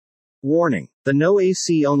Warning: the No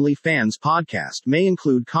AC Only Fans podcast may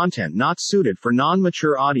include content not suited for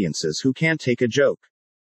non-mature audiences who can't take a joke.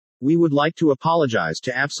 We would like to apologize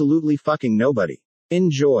to absolutely fucking nobody.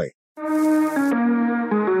 Enjoy.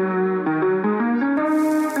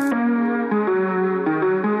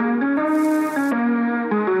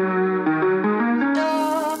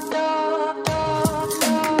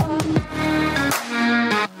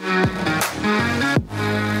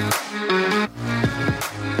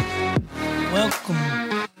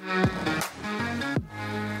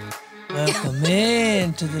 Welcome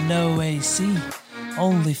in to the No AC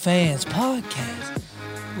Only Fans podcast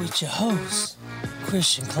with your host,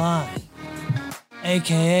 Christian Klein,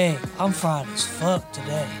 aka I'm fried as fuck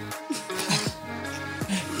today.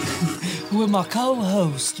 With my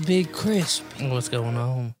co-host, Big Crispy. What's going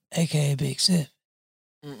on? Aka Big Sip.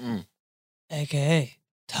 Aka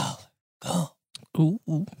Tyler Gump.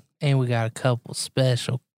 Ooh. And we got a couple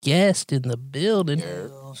special guests in the building.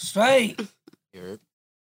 Straight. Yep.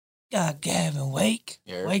 Got Gavin Wake.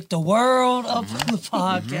 Yep. Wake the world up on the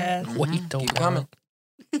podcast. Wait, don't Keep coming.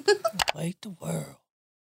 Wake the world.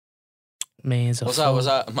 Man, What's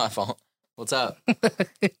up? My fault. What's up?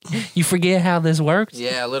 You forget how this works?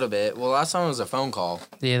 Yeah, a little bit. Well, last time it was a phone call.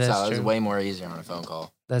 Yeah, that's so it was true. way more easier on a phone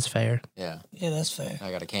call. That's fair. Yeah. Yeah, that's fair. I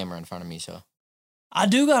got a camera in front of me, so. I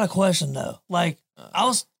do got a question though. Like,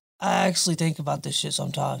 I actually think about this shit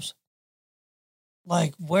sometimes.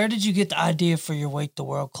 Like, where did you get the idea for your Wake the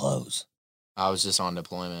World clothes? I was just on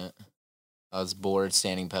deployment. I was bored,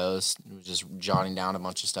 standing post, was just jotting down a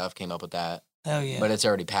bunch of stuff, came up with that. Hell yeah. But it's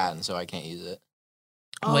already patent, so I can't use it.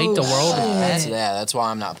 Wake the world is shit. bad. That's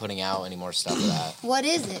why I'm not putting out any more stuff of that. What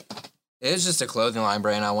is it? It was just a clothing line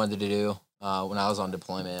brand I wanted to do. When I was on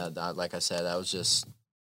deployment, like I said, I was just,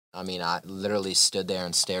 I literally stood there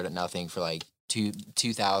and stared at nothing for like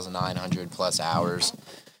 2,900 plus hours.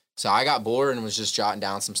 So I got bored and was just jotting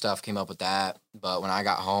down some stuff, came up with that. But when I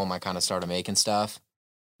got home, I kind of started making stuff,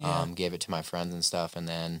 gave it to my friends and stuff. And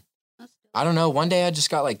then, I don't know, one day I just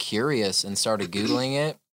got like curious and started Googling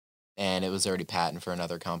it. And it was already patent for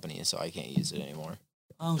another company, so I can't use it anymore.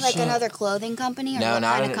 Oh, Like shit. another clothing company? Or No, what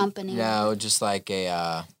not kind of company? No, just like a,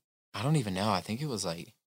 I don't even know. I think it was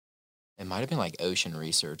like, it might have been like Ocean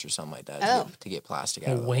Research or something like that to get plastic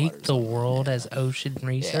out of the water. Wake the world as ocean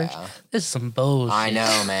research? Yeah. This is some bullshit. I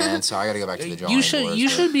know, man. So I got to go back to the drawing You should board. you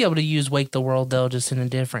should be able to use Wake the World, though, just in a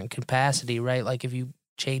different capacity, right? Like if you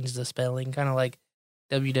change the spelling, kind of like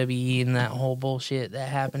WWE and that whole bullshit that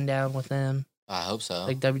happened down with them. I hope so.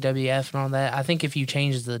 Like WWF and all that. I think if you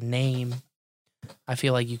change the name, I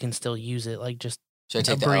feel like you can still use it. Like just Should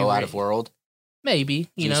I take the O out of world? maybe,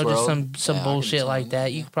 you Juice know, just WRLD? some Yeah, I could do bullshit something like like that.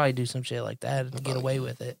 that, You yeah. could probably do some shit like that and get probably away could.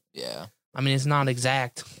 with it. Yeah. I mean, it's not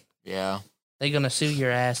exact. Yeah. They're gonna sue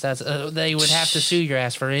your ass. That's they would have to sue your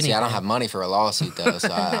ass for anything. See, I don't have money for a lawsuit, though,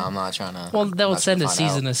 so I'm not trying to. Well, they'll send a find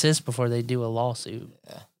cease out. and assist before they do a lawsuit.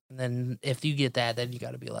 Yeah. And then if you get that, then you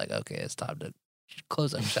got to be like, okay, it's time to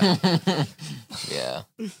close up shop. Yeah.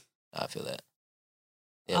 I feel that.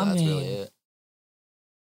 I Yeah, that's really mean- it.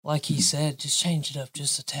 Like he said, just change it up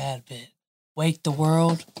just a tad bit. Wake the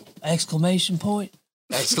world! Exclamation point.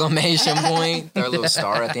 Exclamation point. Throw a little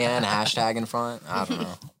star at the end, hashtag in front. I don't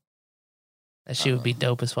know. That shit would be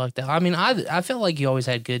dope as fuck. Though. I mean, I feel like you always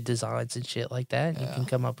had good designs and shit like that. You Yeah. can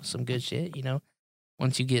come up with some good shit, you know.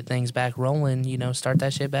 Once you get things back rolling, you know, start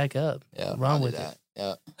that shit back up. Yeah, Run I'll do with that. it.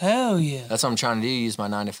 Yeah. Hell yeah. That's what I'm trying to do, use my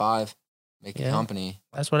 9 to 5. Make a Yeah. company.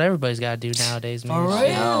 That's what everybody's got to do nowadays, man. For I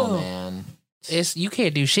real? know, man. You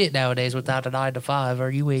can't do shit nowadays without a 9 to 5, or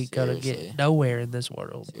you ain't gonna Seriously. get nowhere in this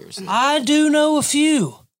world. Seriously. I do know a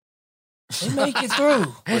few. They make it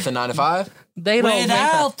through With a 9 to 5? They don't.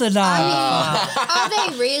 without the 9 to 5. Are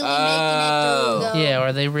they really making it through, though? Yeah,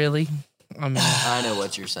 are they really? I mean, I know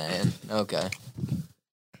what you're saying. Okay.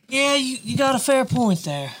 Yeah, you got a fair point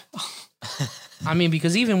there.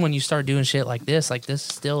 because even when you start doing shit like this is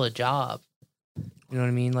still a job. You know what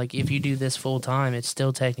I mean? Like, if you do this full time, it's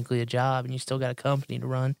still technically a job, and you still got a company to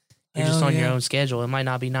run. You're just Hell on your yeah. own schedule. It might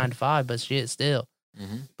not be 9 to 5, but shit, still.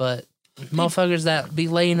 Mm-hmm. But motherfuckers that be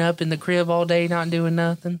laying up in the crib all day, not doing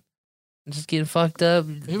nothing, and just getting fucked up.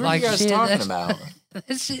 Who are like you guys shit, talking about?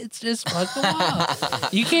 That shit's just fucking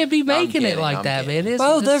wild. You can't be making it kidding, like I'm that, kidding. man.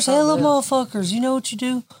 Bro, It's there's hella something else. motherfuckers. You know what you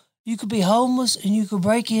do? You could be homeless and you could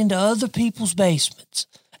break into other people's basements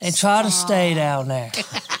and try to stay down there.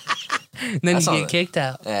 And then That's you all get kicked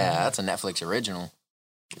out. Yeah, that's a Netflix original.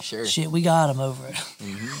 For sure. Shit, we got him over it.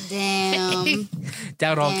 Damn.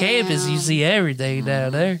 Down on campus, you see everything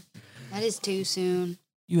down there. That is too soon.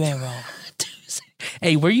 You ain't wrong.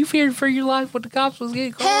 Hey, were you fearing for your life when the cops was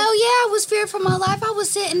getting called? Hell yeah, I was feared for my life. I was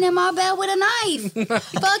sitting in my bed with a knife.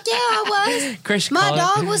 Fuck yeah, I was. Christian My called-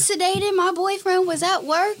 dog was sedated. My boyfriend was at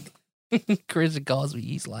work. Christian calls me.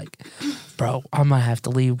 He's like, bro, I might have to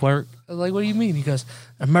leave work. I was like, what do you mean? He goes,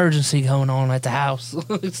 emergency going on at the house.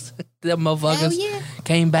 Them motherfuckers Hell yeah.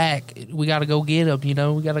 came back. We got to go get them, you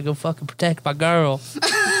know? We got to go fucking protect my girl.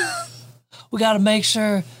 We got to make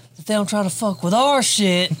sure that they don't try to fuck with our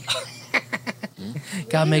shit.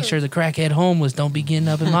 Got to make sure the crackhead homeless don't be getting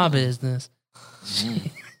up in my business.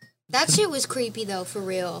 That shit was creepy though, for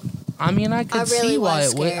real. I mean, I could I really see why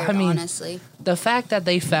was it would. scared, I mean, honestly. the fact that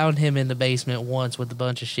they found him in the basement once with a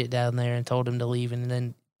bunch of shit down there and told him to leave, and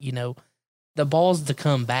then, you know, the balls to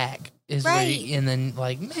come back is where Right. and then,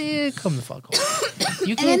 like, man, come the fuck home.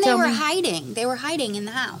 You And then can't they tell were me. hiding. They were hiding in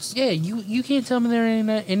the house. Yeah, you can't tell me there ain't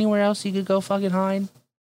anywhere else you could go fucking hide.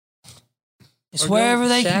 It's Or go wherever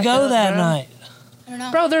they shack can go up, that bro. night. I don't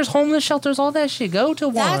know. Bro, there's homeless shelters, all that shit. Go to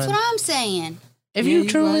one. That's what I'm saying. If Yeah, you you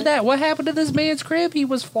truly right. that, what happened to this man's crib? He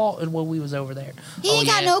was faulted when we was over there. He ain't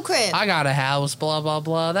got no crib. I got a house, blah blah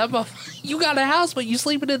blah. You got a house, but you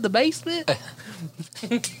sleeping in the basement?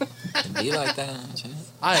 It'd be like that. Shit.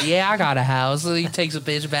 Yeah, I got a house. So he takes a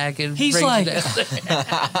bitch back and He's brings like- it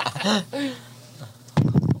down.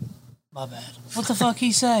 My bad. What the fuck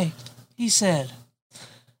he say? He said,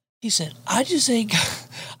 I just ain't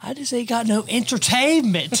got no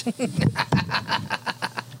entertainment.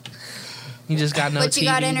 He just got no But you TV,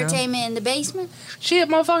 got no? entertainment in the basement? Shit,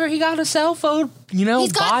 motherfucker, he got a cell phone. You know,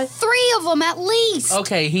 He's got 3 of them at least.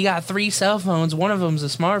 Okay, he got 3 cell phones. One of them's a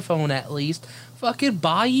smartphone at least. Fucking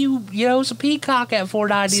buy you, some Peacock at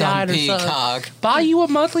 $4.99 Some or peacock. something. Buy you a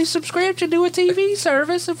monthly subscription to a TV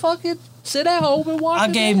service and fucking sit at home and watch. I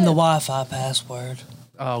it gave him the there. Wi-Fi password.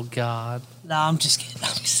 Oh God. Nah, I'm just kidding.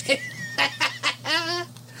 I'm just kidding.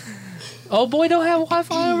 Oh boy, don't have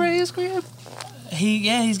Wi-Fi over at his crib.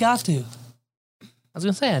 He's got to. I was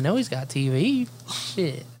gonna say, I know he's got TV.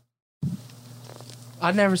 Shit.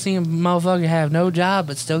 I've never seen a motherfucker have no job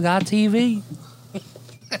but still got TV. I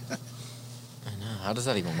know. How does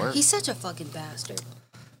that even work? He's such a fucking bastard.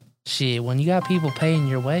 Shit, when you got people paying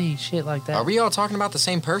your way, shit like that. Are we all talking about the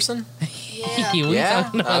same person? Yeah. We Yeah.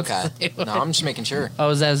 talking about Okay. the same No, way. I'm just making sure. Oh,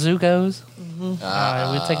 is that Zuko's? All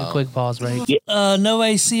right, we'll take a quick pause break. No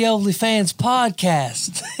AC Only Fans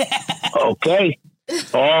podcast. Okay.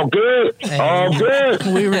 All good. All good.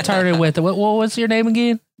 We returning with it. What's your name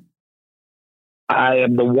again? I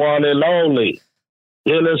am the one and only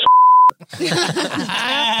Dennis. All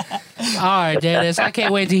right, Dennis. I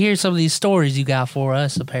can't wait to hear some of these stories you got for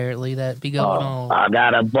us. Apparently, that be going on. I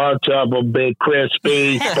got a bunch of them, Big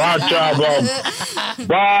Crispy. Bunch of them.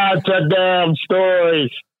 Bunch of damn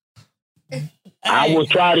stories. I will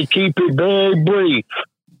try to keep it very brief.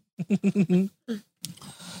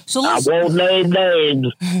 So I let's, won't name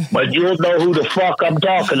names, but you'll know who the fuck I'm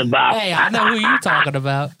talking about. Hey, I know who you're talking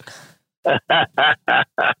about. hey,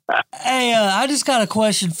 I just got a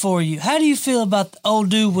question for you. How do you feel about the old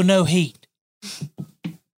dude with no heat?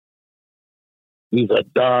 He's a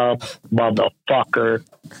dumb motherfucker.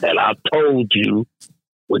 And I told you,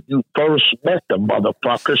 when you first met the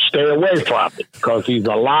motherfucker, stay away from it. Because he's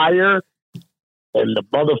a liar, and the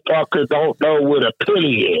motherfucker don't know what a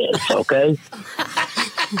penny is, okay?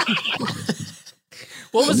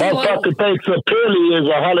 What was The he like? motherfucker thinks a penny is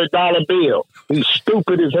 $100 bill. He's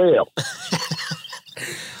stupid as hell.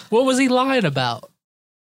 What was he lying about?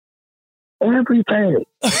 Everything.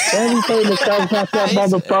 Everything that comes out that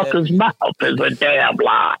motherfucker's mouth is a damn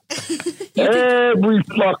lie. Every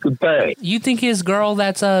fucking thing. You think his girl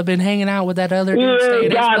that's been hanging out with that other He dude stay ain't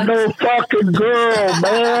at got his place? no fucking girl,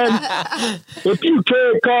 man. If you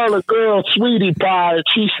can't call a girl sweetie pie and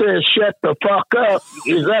she says shut the fuck up,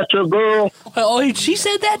 is that your girl? Oh, she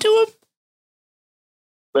said that to him?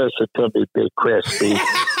 Listen to me, Big Crispy.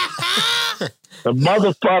 The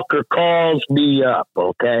motherfucker calls me up,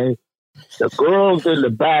 okay? The girl's in the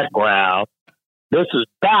background. This is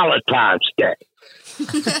Valentine's Day.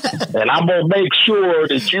 And I'm going to make sure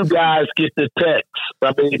that you guys get the text.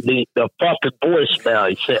 I mean, the fucking voicemail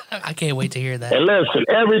he sent. I can't wait to hear that. And listen,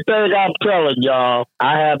 everything I'm telling y'all,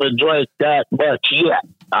 I haven't drank that much yet.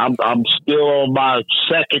 I'm still on my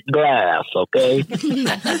second glass, okay?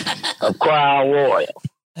 Of Crown Royal.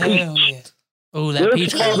 Hell yeah. Oh, that This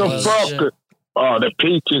peach cobbler was motherfucker. shit. Oh, the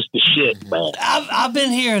peach is the shit, man. I've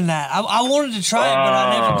been hearing that. I wanted to try it, but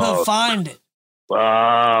I never could find it.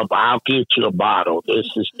 I'll get you a bottle. This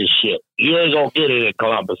is the shit. You ain't gonna get it in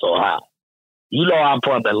Columbus, Ohio. You know I'm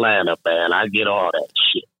from Atlanta, man. I get all that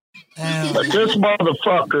shit. Hell But this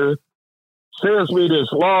motherfucker sends me this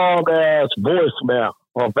long ass voicemail.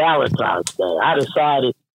 on Valentine's Day. I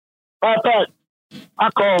decided, I thought, I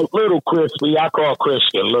called Little Crispy, I called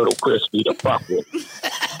Christian Little Crispy to fuck with.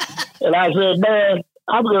 And I said, man,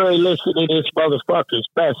 I'm going to listen to this motherfucker's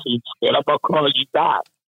message, and I'm going to call you back.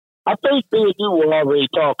 I think me and you were already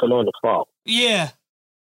talking on the phone. Yeah.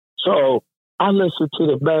 So I listened to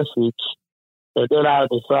the message, and then I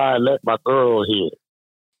decided to let my girl hear.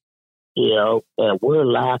 You know, and we're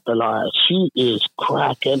laughing like she is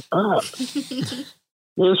cracking up. This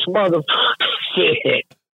motherfucker said,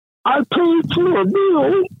 I paid for a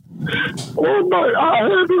meal. I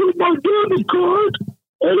had it on my debit card,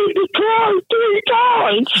 and it declined 3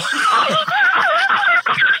 times.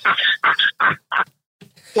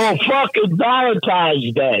 Well, fucking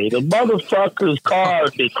Valentine's Day, the motherfucker's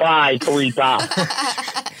card declined 3 times.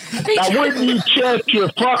 Now, wouldn't you check your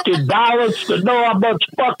fucking balance to know how much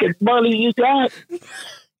fucking money you got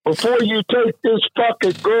before you take this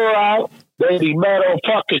fucking girl out that he met on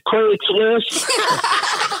fucking Craigslist?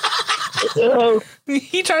 You know,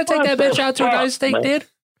 He tried to take that bitch out to a nice steak, did? Is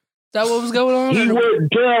that what was going on? he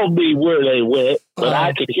wouldn't tell me where they went, but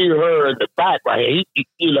I could hear her in the background.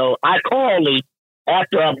 You know, I called him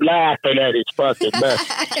after I'm laughing at his fucking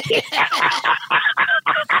message.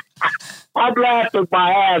 I'm laughing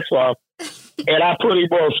my ass off, and I put him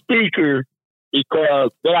on speaker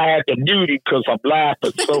because then I had to mute him because I'm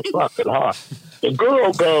laughing so fucking hard. The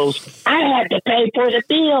girl goes, I had to pay for the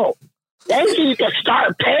bill. They need to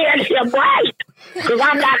start paying him right because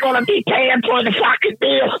I'm not going to be paying for the fucking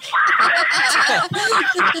bill.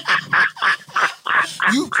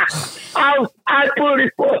 I put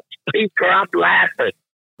him on speaker. I'm laughing.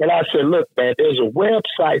 And I said, look, man, there's a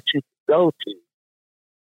website you can go to.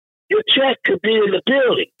 Your check could be in the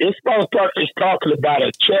building. This motherfucker's talking about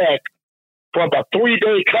a check from a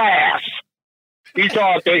 3-day class. He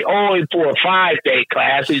thought they owe him for a 5-day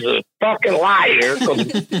class. He's a fucking liar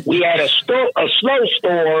because we had a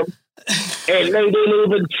snowstorm and they didn't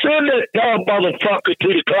even send that dumb motherfucker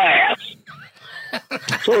to the class.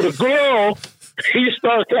 So the girl, he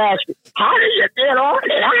starts asking, how do you get on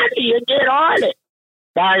it? How do you get on it?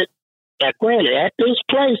 Now, granted, at this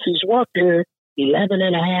place, he's worked there 11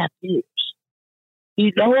 and a half years.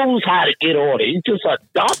 He knows how to get on it. He's just a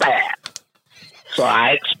dumbass. So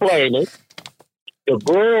I explain it. The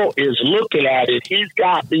girl is looking at it. He's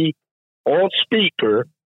got me on speaker.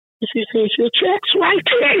 She says, your check's right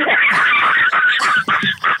there.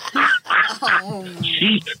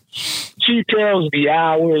 She tells the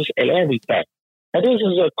hours and everything. And this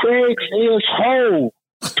is a Craigslist hoe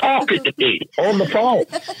talking to me on the phone.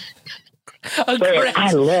 Saying,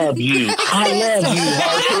 I love you. I love you,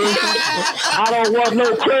 Harper. I don't want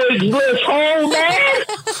no Craigslist hoe, man.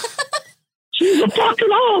 She's a fucking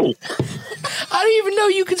hoe. I didn't even know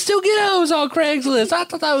you could still get hoes on Craigslist. I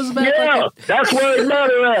thought that was about that's where it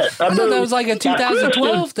matter at. I thought that was like a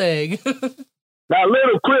 2012 thing. Now,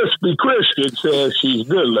 Little Crispy Christian says she's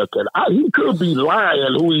good looking. He could be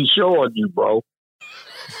lying who he's showing you, bro.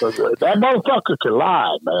 That motherfucker can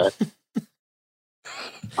lie, man.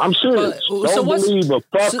 I'm serious. Don't believe a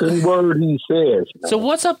fucking word he says, man. So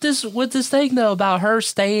what's up with this thing, though, about her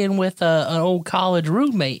staying with an old college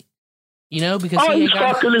roommate? You know, because he's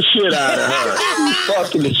fucking the shit out of her. He's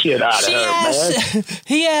fucking the shit out of her, man.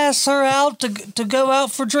 He asks her out to go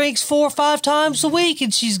out for drinks 4 or 5 times a week,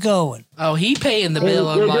 and she's going. Oh, he paying the bill.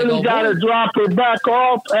 And then he got to drop her back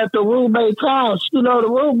off at the roommate's house. You know, the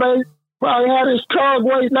roommate probably had his tongue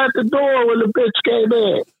waiting at the door when the bitch came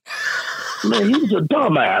in. Man, he's a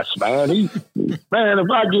dumbass, man. Man, if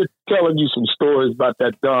I get telling you some stories about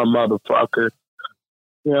that dumb motherfucker,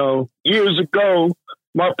 you know, years ago,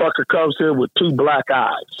 motherfucker comes here with 2 black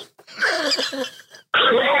eyes.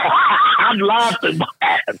 I'm laughing my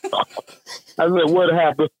ass off. I said, what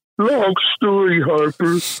happened? Long story,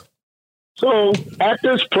 Harper. So at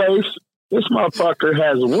this place, this motherfucker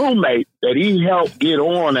has a roommate that he helped get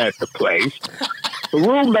on at the place. The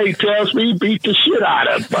roommate tells me he beat the shit out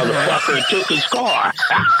of the motherfucker and took his car.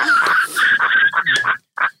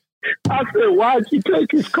 I said, why'd you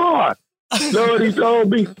take his car? You know what he told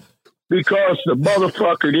me? Because the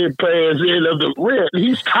motherfucker didn't pay his end of the rent.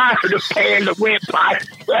 He's tired of paying the rent by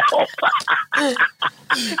himself.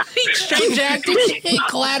 He straight jacked his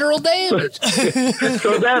collateral damage.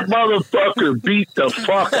 So that motherfucker beat the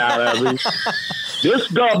fuck out of him. This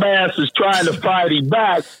dumbass is trying to fight him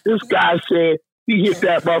back. This guy said he hit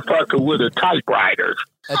that motherfucker with a typewriter.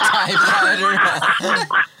 A typewriter?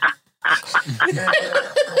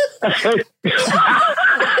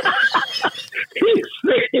 He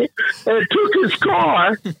said, and took his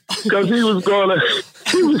car because he was gonna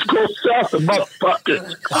he was going to sell the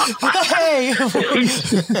motherfuckers. Hey,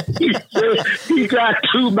 He said he got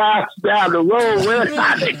 2 miles down the road, ran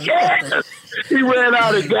out of gas. He ran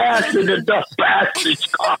out of gas in the dump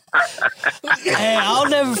passage car. hey, I'll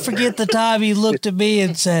never forget the time he looked at me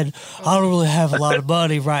and said, I don't really have a lot of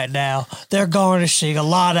money right now. They're garnishing a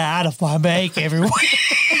lot out of my bank every week.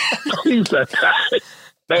 He's a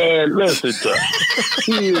man, listen to him.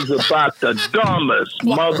 He is about the dumbest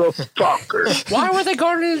motherfucker. Why were they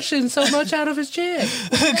garnishing so much out of his check?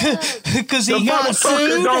 Because The he got motherfucker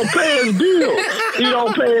sued. don't pay his bills. He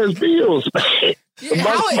don't pay his bills, man. The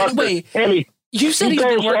motherfucker- Wait, and you said he he's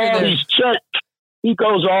been goes to working all there. these check. He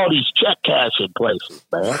goes to all these check cashing places,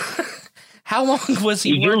 man. How long was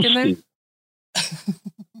he He working there? used to.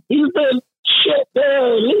 He's been shit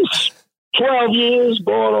there at least 12 years,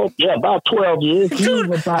 going on. Yeah, about 12 years. He Dude,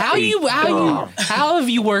 was about how have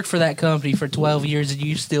you worked for that company for 12 years and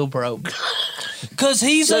you still broke? Because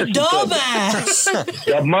he's a Listen to me. dumbass.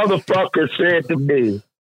 That motherfucker said to me,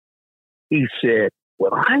 he said,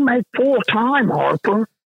 when I make full-time, Harper,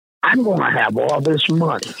 I'm going to have all this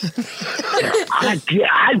money.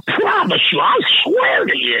 I promise you, I swear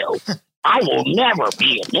to you, I will never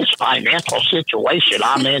be in this financial situation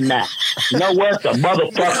I'm in now. You know what? The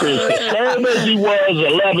motherfucker is the same as he was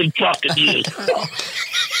 11 fucking years ago.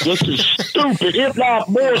 This is stupid, if not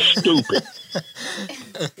more stupid.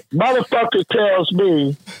 Motherfucker tells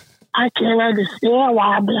me, I can't understand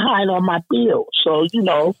why I'm behind on my bills. So, you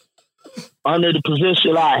know, under the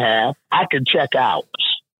position I have, I can check hours.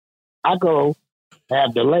 I go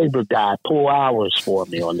have the labor guy pull hours for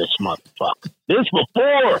me on this motherfucker. This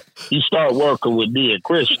before he start working with me and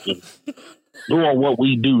Christian, doing what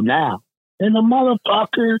we do now. And the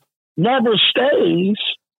motherfucker never stays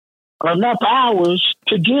enough hours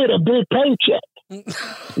to get a big paycheck.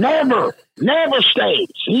 Never stays.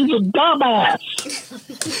 He's a dumbass.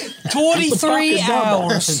 23 He's a fucking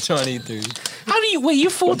hours. 23. How do you wait? You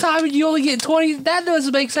full time and you only get 20? That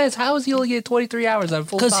doesn't make sense. How is he only getting 23 hours on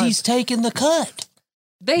full time? Because he's taking the cut.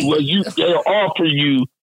 Well, they'll offer you,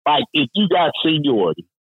 like, if you got seniority,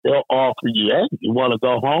 they'll offer you, hey, you want to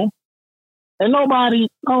go home? And no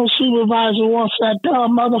supervisor wants that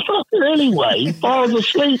dumb motherfucker anyway. He falls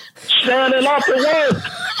asleep standing up at work.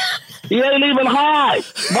 He ain't even high.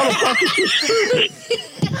 Motherfucker's just stupid.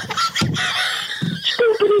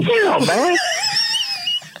 Stupid as hell, man.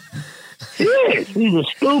 Yes, he's a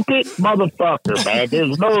stupid motherfucker, man.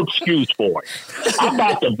 There's no excuse for it. I'm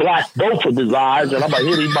about to black both of his eyes and I'm going to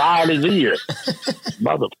hit him behind his ear.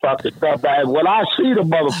 Motherfucker, dumbass. When I see the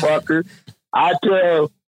motherfucker, I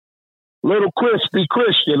tell little crispy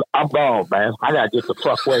Christian, I'm gone, man. I got to get the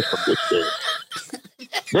fuck away from this thing.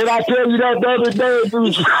 Did I tell you that the other day?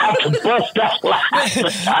 Dude, I can bust out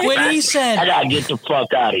laughing. When he said, I got to get the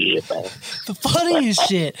fuck out of here, man. the funniest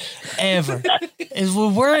shit ever is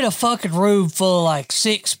when we're in a fucking room full of like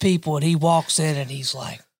 6 people and he walks in and he's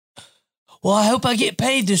like, well, I hope I get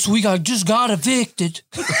paid this week. I just got evicted.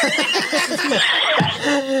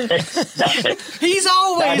 He's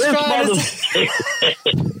always trying to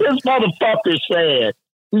This motherfucker said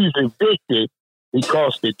he's evicted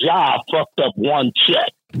because the job fucked up one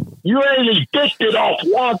check. You ain't evicted off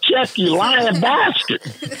one check, you lying bastard.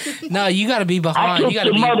 No, you got to be I behind. took You got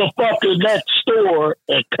the to be. motherfucker next door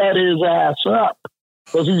and cut his ass up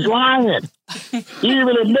because he's lying. He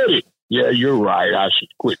even admitted, yeah, you're right. I should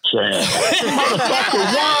quit saying that.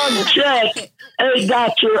 Motherfucker, one check ain't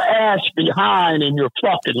got your ass behind in your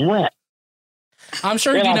fucking rent. I'm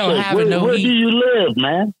sure And you I know said, having no where do heat. you live,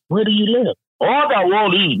 man? Where do you live? Oh, I got one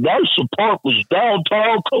of these nice apartments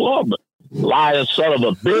downtown Columbus. Lying son of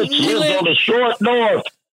a bitch lives on the short north.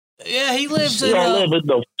 Yeah, he lives You in don't live in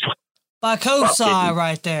the. by Kosai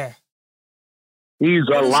right there. He's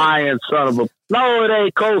a lying son of a. No, it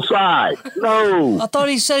ain't Kosai. No. I thought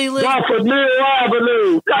he said he lived. Off of Mill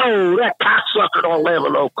Avenue. No, that cocksucker don't live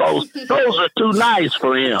in no coast. Those are too nice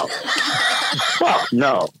for him. Fuck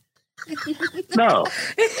no. No.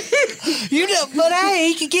 You know, but hey,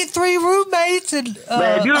 he could get 3 roommates and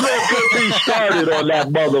Man, you don't get me started on that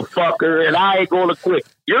motherfucker, and I ain't gonna quit.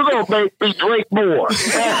 You're gonna make me drink more.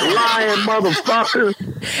 That lying motherfucker.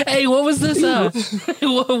 Hey, what was this?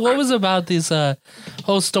 What was about this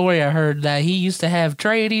whole story? I heard that he used to have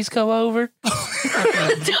tradies come over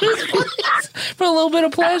for a little bit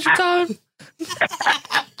of pleasure time.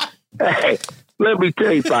 Hey, let me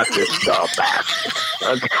tell you about this dumb bastard.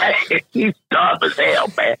 Okay? He's dumb as hell,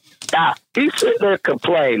 man. Now, he's sitting there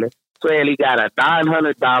complaining. saying he got a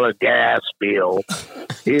 $900 gas bill.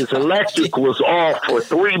 His electric was off for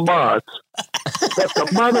 3 months. But the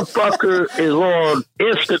motherfucker is on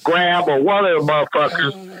Instagram or one of the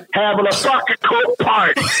motherfuckers having a fucking coke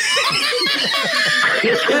party.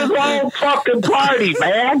 It's his own fucking party,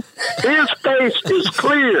 man. His face is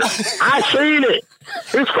clear. I seen it.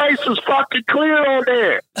 His face is fucking clear on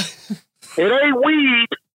there. It ain't weed.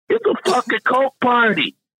 It's a fucking coke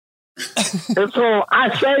party. And so I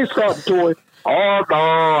say something to him. Oh, no,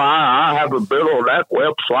 I haven't been on that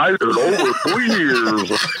website in over 3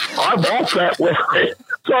 years. I'm off that website.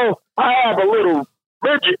 So I have a little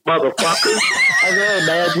midget motherfucker. I said, hey,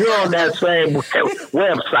 man, you're on that same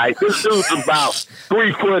website. This dude's about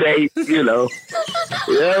 3'8", you know.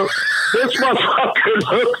 Yeah. This motherfucker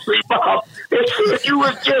hooks him up. It said you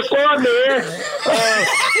was just on there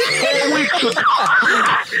 4 weeks ago.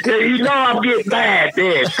 Yeah, you know I'm getting mad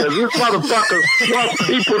then, because this motherfucker wants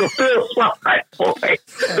people to feel sorry for him.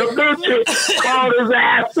 The midget called his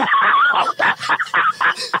ass out.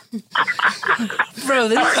 Bro,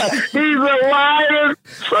 He's a liar.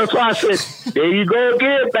 So I said, there you go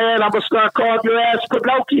again, man. I'm going to start calling your ass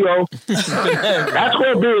Pinocchio. That's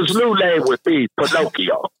going to be his new name with me,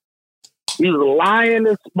 Pinocchio. He's lying,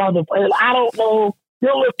 this motherfucker. I don't know.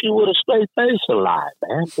 He'll look you with a straight face and lie,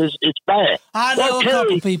 man. It's bad. I know a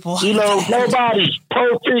couple people. You know, nobody's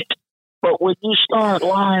perfect, but when you start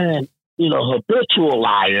lying, you know, habitual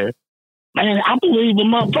liar, man, I believe the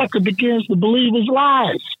motherfucker begins to believe his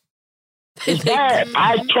lies. It's bad.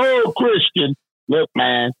 I told Christian, look,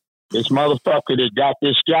 man, this motherfucker that got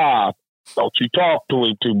this job, don't you talk to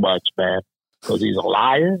him too much, man. Because he's a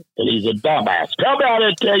liar and he's a dumbass. Tell me I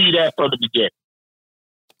didn't tell you that from the beginning.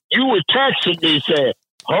 You were texting me saying,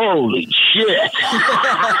 holy shit.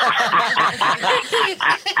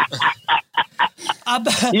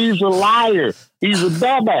 He's a liar. He's a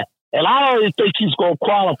dumbass. And I don't even think he's going to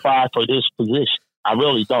qualify for this position. I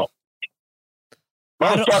really don't.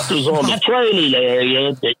 Motherfuckers on the training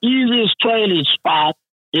area, the easiest training spot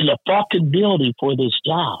in the fucking building for this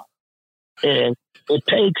job. And it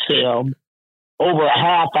takes him over a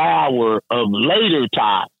half hour of later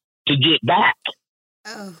time to get back.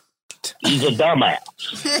 Oh. He's a dumbass.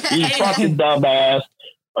 He's fucking dumbass.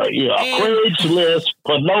 Craigslist,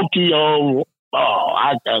 Pinocchio.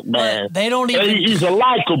 Oh, man. They don't even. He's a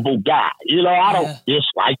likable guy. You know, I don't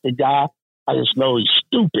dislike the guy. I just know he's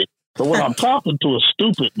stupid. So when I'm talking to a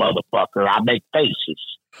stupid motherfucker, I make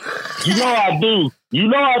faces. You know I do. You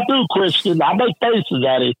know I do, Christian. I make faces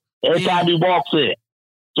at him every time he walks in.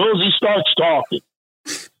 As soon as he starts talking,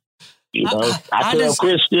 you know, I tell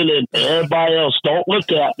Christian and everybody else, don't look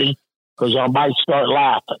at me because I might start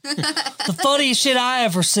laughing. The funniest shit I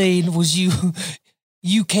ever seen was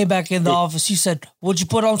you came back in the office. You said, what'd you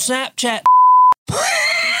put on Snapchat?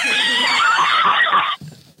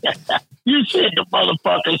 You said the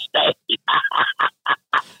motherfucker stay.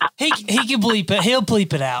 He can bleep it. He'll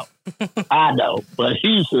bleep it out. I know, but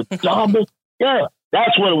he's the dumbest. Yeah.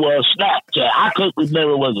 That's what it was, Snapchat. I couldn't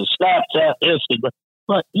remember was a Snapchat, Instagram,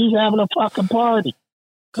 but he's having a fucking party.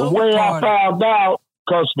 The way I found out,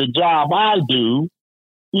 because the job I do,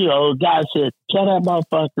 you know, the guy said, tell that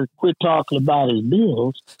motherfucker quit talking about his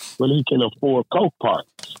bills when he can afford coke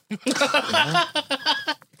parties.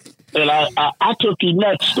 And I took him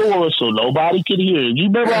next door so nobody could hear him. You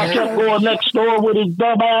remember I kept going next door with his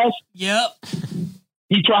dumb ass? Yep.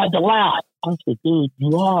 He tried to lie. I said, dude,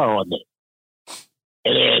 you are on there.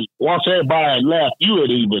 And then once everybody had left, you had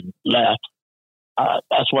even left.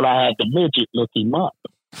 That's when I had the midget look him up.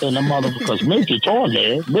 And the mother, because midget's on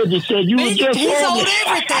there. Midget said you were just he's on on there.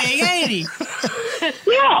 everything, ain't he?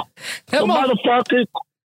 Yeah. The motherfucker,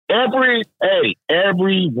 every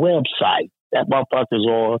website that motherfucker's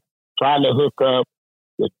on, trying to hook up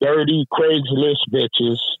the dirty Craigslist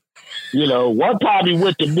bitches. You know, one time he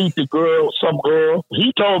went to meet some girl.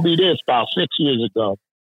 He told me this about 6 years ago.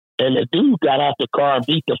 And the dude got out the car and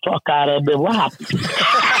beat the fuck out of him and robbed him.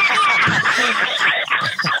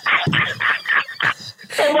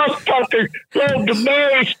 That motherfucker drove the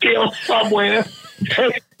Mary still somewhere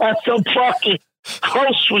at some fucking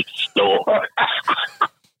grocery store.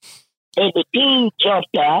 And the dude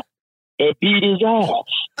jumped out and beat his ass.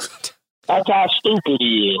 That's how stupid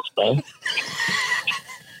he is, man.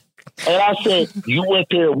 And I said, you went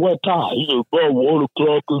there at what time? He said, bro, 1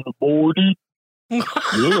 o'clock in the morning.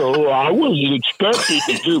 You know, I wasn't expecting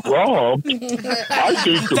to get robbed. I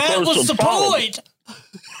think that was the point.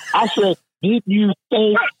 I said, did you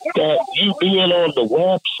think that you being on the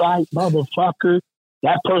website, motherfucker,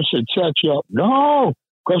 that person set you up? No,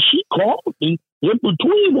 because she called me in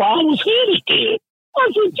between while I was hitting it.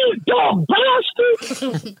 was it, you dumb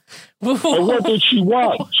bastard? And what did she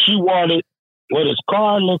want? She wanted what his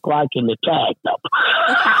car looked like in the tag number.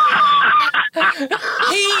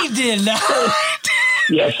 He did not.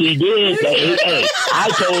 Yes, he did. Hey, I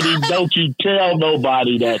told him, don't you tell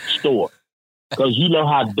nobody that story. Because you know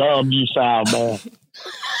how dumb you sound, man.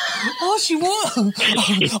 All she wanted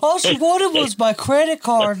was my credit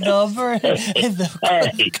card number and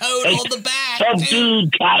the code on the back. Some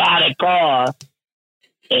dude got out of the car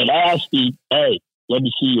and asked him, hey, let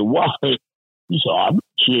me see your wallet. He said, I'm not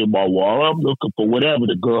seeing my wallet. I'm looking for whatever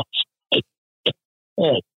the girl said.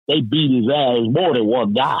 Hey, they beat his ass more than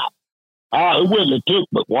one guy. It wouldn't have took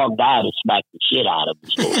but one guy to smack the shit out of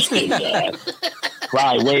him.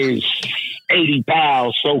 Probably weighs 80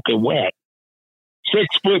 pounds soaking wet.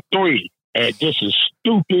 6'3", and just as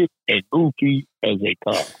stupid and goofy as they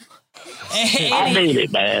come. I mean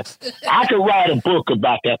it, man. I could write a book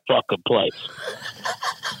about that fucking place.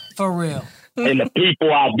 For real. And the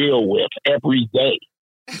people I deal with every day.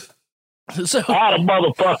 So I had a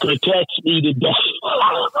motherfucker text me today.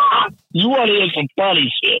 You want to hear some funny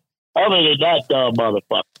shit? Other than that dumb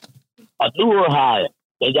motherfucker. A newer hire.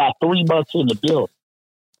 They got 3 months in the building.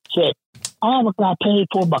 Said, I haven't got paid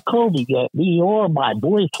for my COVID yet, me or my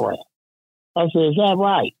boyfriend. I said, is that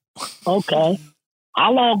right? Okay.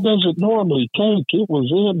 How long does it normally take? It was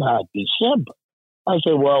in December. I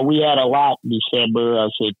said, well, we had a lot in December. I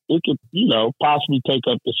said, it could, possibly take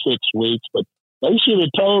up to 6 weeks, but they should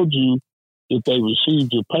have told you if they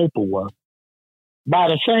received your paperwork. By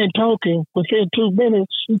the same token, within 2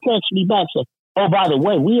 minutes, he texted me back and said, oh, by the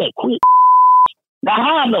way, we had quit. Now,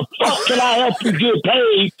 how in the fuck can I help you get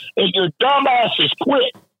paid if your dumbass is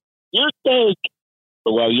quit? You think,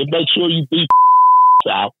 well, you make sure you beat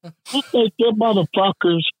out. You think them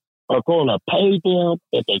motherfuckers are going to pay them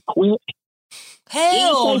if they quit?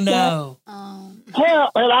 Hell no.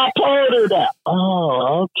 Hell, and I told her that.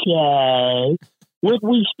 Oh, okay. Would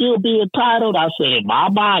we still be entitled? I said, in my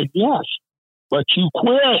mind, yes. But you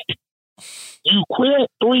quit. You quit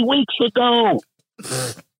 3 weeks ago.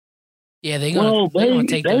 yeah, they gonna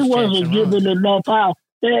take they those wasn't giving enough out.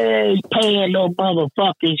 They ain't paying no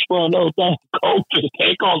motherfuckers for no damn COVID.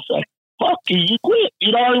 They gonna say, fuck you, you quit.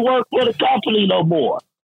 You don't work for the company no more.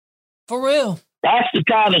 For real. That's the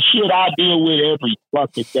kind of shit I deal with every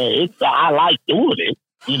fucking day. I like doing it.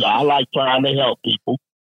 I like trying to help people.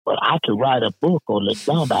 But I could write a book on the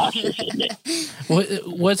dumbasses in there.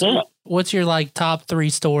 What's your top 3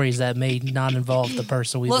 stories that may not involve the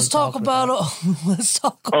person we've Let's talk about.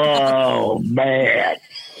 Oh man!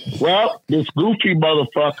 Well, this goofy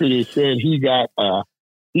motherfucker that said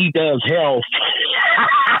he does health.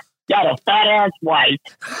 Got a fat ass wife,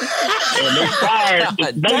 and they fired.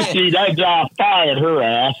 Basically, that job fired her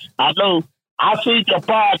ass. I know. I seen your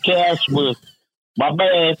podcast with my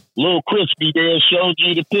man, Lil Crispy there, showed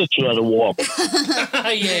you the picture of the woman.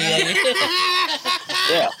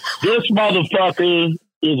 Yeah. This motherfucker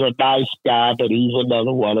is a nice guy, but he's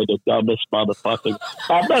another one of the dumbest motherfuckers.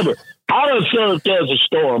 I remember, I don't sure if there's a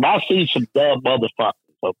storm. I see some dumb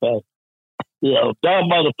motherfuckers, okay? Dumb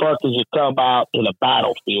motherfuckers that come out in a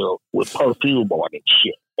battlefield with perfume on and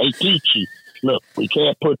shit. They teach you, look, we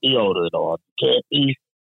can't put deodorant on. Can't be,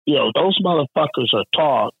 those motherfuckers are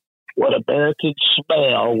taught what Americans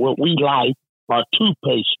smell, what we like, our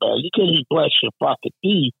toothpaste smell. You can't even brush your fucking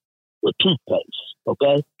teeth with toothpaste,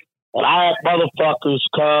 okay? And I had motherfuckers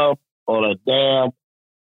come on a damn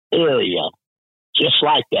area just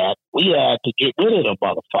like that. We had to get rid of them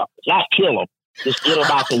motherfuckers, not kill them. Just get him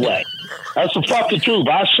out the way. That's the fucking truth.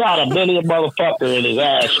 I shot a million motherfucker in his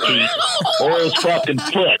ass cheek or his fucking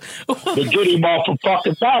foot to get him off a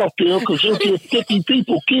fucking battlefield because you'll get 50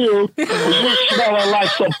 people killed because you're smelling like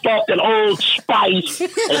some fucking Old Spice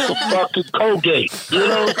and some fucking Colgate,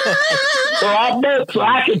 So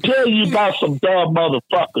I can tell you about some dumb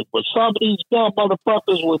motherfuckers, but some of these dumb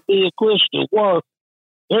motherfuckers with being Christian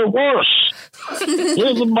they're worse.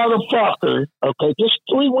 Here's a motherfucker, okay, just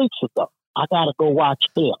 3 weeks ago. I got to go watch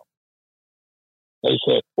film. They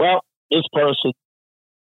said, well, this person,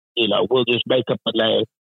 we'll just make up a name.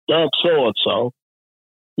 Doug so-and-so,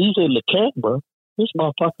 he's in the camera. This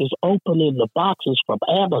motherfucker's opening the boxes from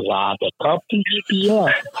Amazon that come to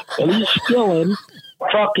UPS. And he's stealing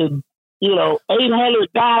fucking,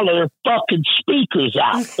 $800 fucking speakers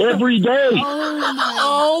out every day.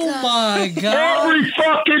 Oh my God. Every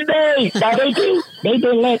fucking day. Now they've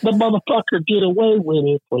been letting the motherfucker get away with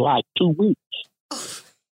it for like 2 weeks.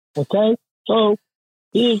 Okay? So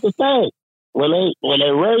here's the thing. When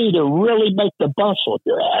they're ready to really make the bus on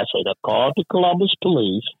your ass, they got called the Columbus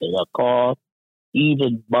police. They got called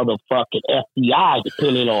even motherfucking FBI,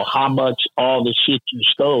 depending on how much all the shit you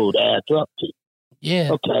stole adds up to.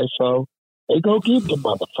 Yeah. Okay, so they go get the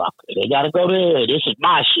motherfucker. They got to go there. This is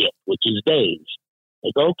my shit, which is Dave's.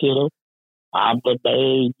 They go get him. I'm the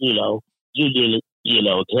main, union,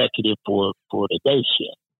 executive for the day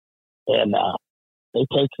shift. And they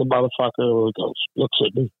take the motherfucker and goes, looks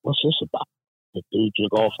at me. What's this about? The dude, you're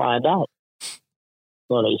going to find out.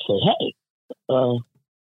 So they say, hey,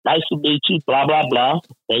 nice to meet you, blah, blah, blah.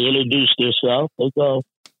 They introduce themselves. They go,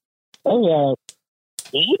 hey,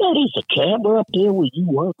 do you know there's a camera up there where you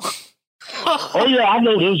work? Oh, yeah, I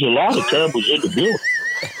know there's a lot of cameras in the building.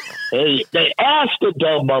 Hey, they asked the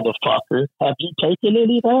dumb motherfucker, have you taken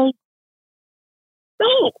anything?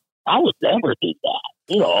 No, I would never do that.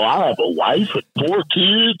 I have a wife and 4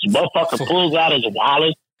 kids. Motherfucker pulls out his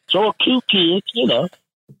wallet. So cute kids,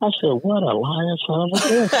 I said, what a lying son of a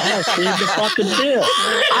bitch. I done seen the fucking film.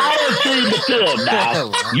 I done seen the film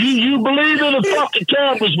now. You believe in the fucking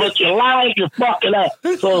cameras, but you're lying your fucking ass.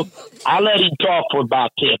 So I let him talk for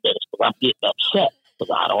about 10 minutes because I'm getting upset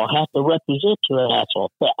because I don't have to represent your ass on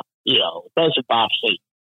theft. Especially if I'm safe.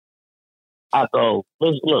 I go,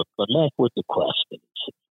 look, enough with the questions.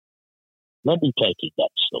 Let me take you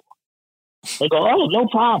next door. They go, oh, no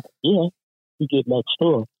problem. Yeah, you get next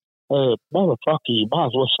door. Motherfucker, you might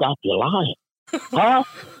as well stop your lying. Huh?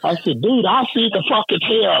 I said, dude, I see the fucking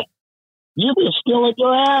film. You've been stealing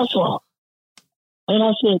your ass off. And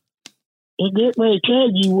I said, they're getting ready to tell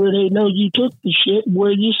you where they know you took the shit and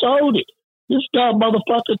where you sold it. This dumb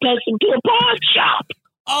motherfucker takes them to a pawn shop.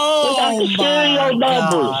 Oh, they got the stereo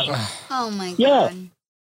numbers. Oh, my God. Yeah.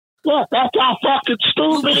 Look, that's how fucking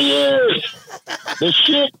stupid he is. The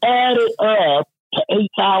shit added up to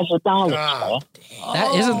 $8,000, man.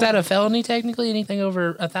 Isn't that a felony technically? Anything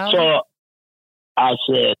over 1,000? So I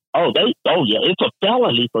said, yeah, it's a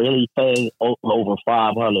felony for anything over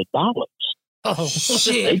 $500. Oh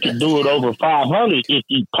shit! They can do it over $500 if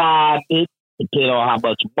you pawn it, depending on how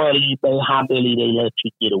much money you pay, how many they let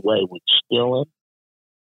you get away with stealing.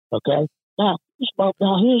 Okay, now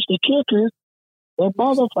here's the kicker: the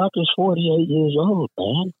motherfucker's 48 years old,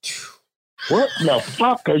 man. What the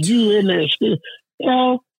fuck are you in there still?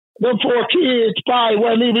 Them 4 kids probably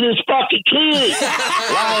wasn't even his fucking kids.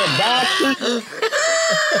 Lying bastard.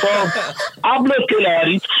 So I'm looking at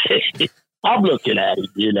him.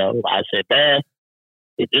 I said, man,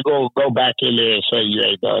 if you're going to go back in there and say you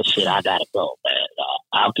ain't done shit, I got to go, man.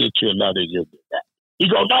 I'll get you another unit. He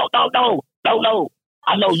go, no.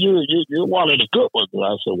 I know you're one of the good ones.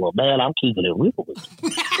 I said, well, man, I'm keeping it real with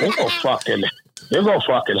you. They're gonna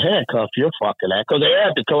fucking handcuff your fucking ass because they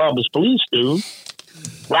had the Columbus police dude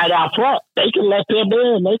right out front. They can let them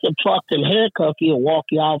in. They can fucking handcuff you and walk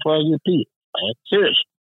you out in front of your people, man. Seriously.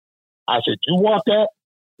 I said, you want that?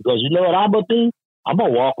 Because you know what I'm gonna do? I'm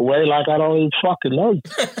gonna walk away like I don't even fucking know you.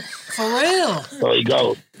 For real? So he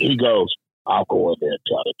goes, I'll go in there and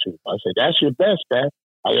tell the truth. I said, that's your best, man.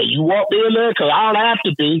 I said, you want me in there? Because I don't have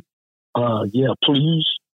to be. Yeah, please.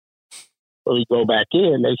 So we go back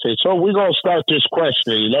in. They say, so we're going to start this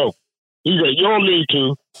question, He said, you don't need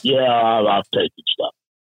to. Yeah, I'll take it stuff.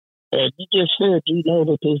 And you just said,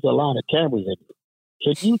 that there's a lot of cameras in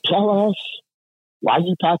here. Can you tell us why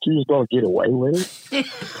you thought you was going to get away with it?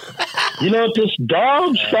 You know what this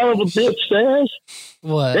dumb son of a bitch says?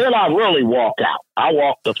 What? Then I really walk out. I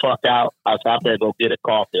walk the fuck out. I said, I better go get a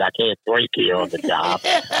coffee. I can't drink here on the job.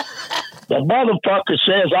 The motherfucker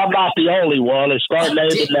says I'm not the only one and start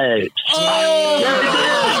naming names. That's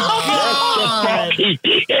the fuck he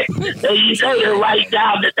did. And you know to write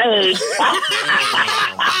down the names.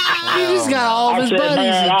 He just got all his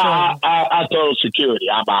buddies in trouble. I told security,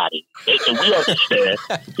 I'm out of here. They said, we understand.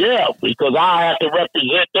 Yeah, because I have to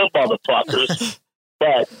represent them motherfuckers.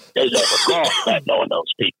 But they never called back knowing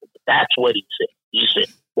those people. But that's what he said. He said,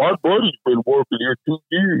 my buddy's been working here 2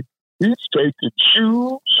 years. He's taking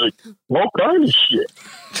shoes and all kind of shit.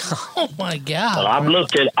 Oh my God! So I'm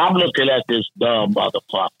looking at this dumb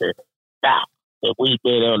motherfucker. Now, if we've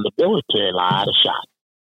been on the military line, I'd have shot him.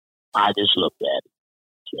 I just looked at him.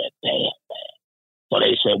 Said, damn, man. So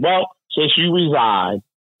they said, well, since you resigned,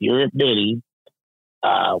 you're admitting,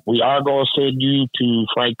 we are going to send you to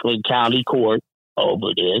Franklin County Court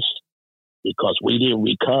over this because we didn't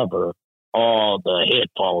recover all the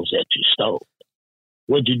headphones that you stole.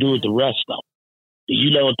 What'd you do with the rest of them? Do you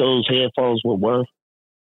know what those headphones were worth?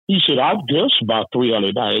 He said, I guess about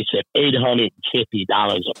 $300. He said $850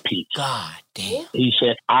 a piece. God damn. He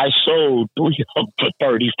said, I sold 3 of them for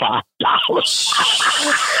 $35.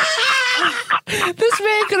 This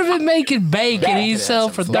man could have been making bacon. He sell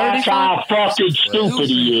for $35. That's how fucking stupid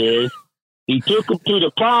he is. He took him to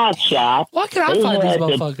the pawn shop. Why can I They find these had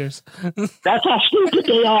motherfuckers? That's how stupid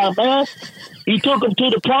they are, man. He took him to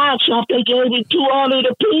the pawn shop. They gave him $200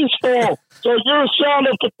 a piece for him. So you're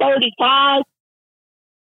selling for $35.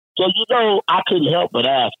 So I couldn't help but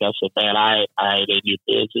ask. I said, man, I ain't in your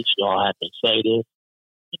business. You don't have to say this.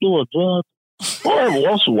 You doing drugs? Well, every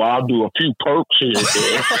once in a while, I'll do a few perks here and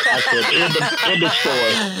there. I said,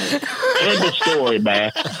 end the story,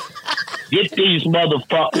 man. Get these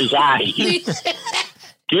motherfuckers out of here.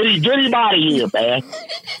 Get him out of here, man.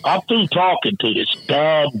 I'm through talking to this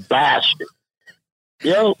dumb bastard.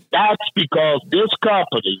 That's because this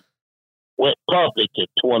company went public in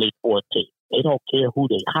 2014. They don't care who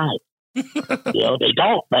they hire. They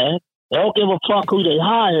don't, man. They don't give a fuck who they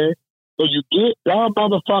hire. So you get dumb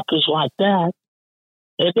motherfuckers like that,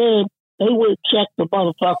 and then they would check the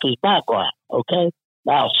motherfucker's background, okay?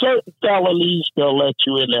 Now, certain felonies, they'll let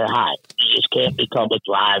you in their hire. You just can't become a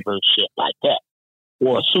driver and shit like that,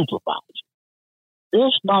 or a supervisor.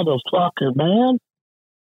 This motherfucker, man,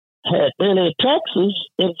 had been in Texas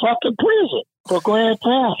in fucking prison for grand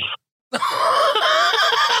theft.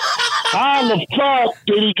 How the fuck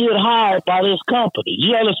did he get hired by this company?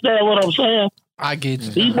 You understand what I'm saying? I get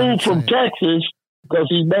you. He moved from Texas because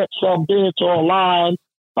he met some bitch online,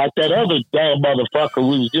 like that other damn motherfucker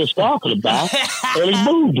we was just talking about, and he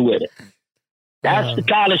moved with it. That's the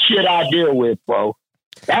kind of shit I deal with, bro.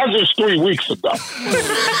 That was just 3 weeks ago.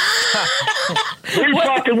 3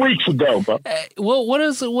 fucking weeks ago, bro.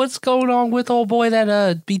 What's going on with old boy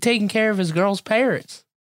that be taking care of his girl's parents?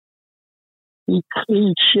 He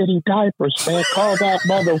cleans shitty diapers, man. Call that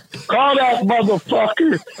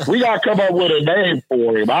motherfucker. We gotta come up with a name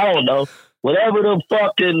for him. I don't know. Whatever the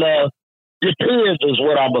fucking Depends is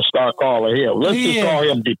what I'm gonna start calling him. Let's just call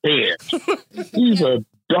him Depends. He's a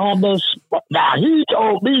dumbest. Now he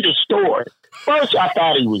told me the story. First, I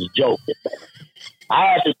thought he was joking, man.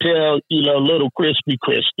 I had to tell, little crispy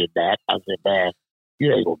Christian that. I said, man,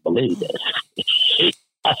 you ain't gonna believe this.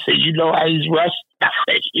 I said, how he's rusty?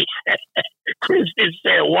 Christian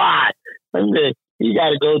said, why? I said, he got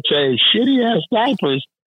to go change shitty-ass diapers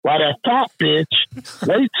while that fat bitch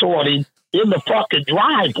waits on him in the fucking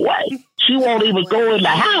driveway. She won't even go in the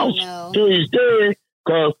house till he's there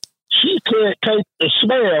because she can't take the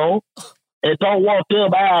smell and don't want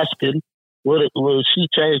them asking will she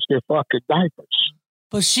change their fucking diapers.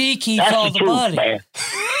 But she keeps That's all the the truth, money. man.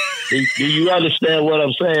 Do you understand what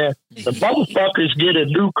I'm saying? The motherfuckers get a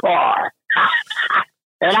new car.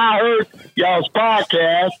 And I heard y'all's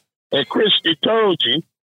podcast, and Christy told you,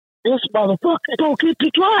 this motherfucker don't get to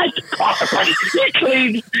drive the car. He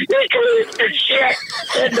cleans the shit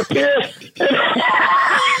and the piss.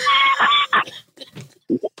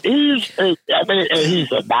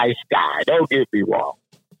 He's a nice guy. Don't get me wrong.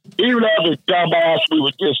 Even though the dumbass we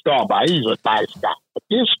were just talking about, he's a nice guy. But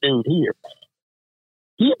this dude here, man,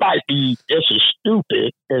 he might be just as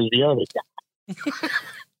stupid as the other guy.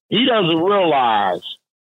 He doesn't realize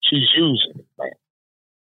she's using him, man.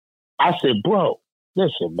 I said, bro,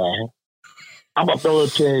 listen, man. I'm a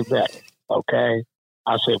military veteran, okay?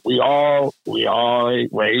 I said, we all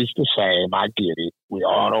ain't raised the same. I get it. We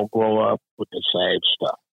all don't grow up with the same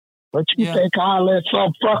stuff. But you think I'll let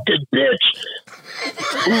some fucking bitch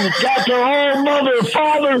who got their own mother and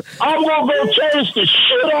father, I'm going to go chase the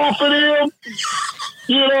shit off of them?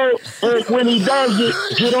 And when he does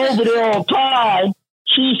it, get over there on time,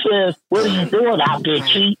 she says, what are you doing out there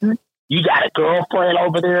cheating? You got a girlfriend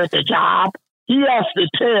over there at the job? He has to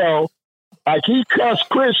tell, like he cussed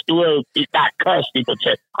Chris, well, he not cussed him, but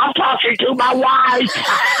said, I'm talking to my wife.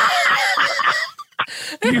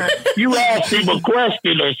 You asked him a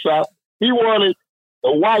question or something. He wanted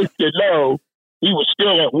the wife to know he was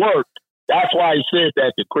still at work. That's why he said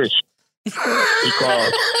that to Christian.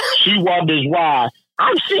 Because she wonders why.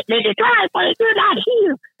 I'm sitting in the driveway, they're not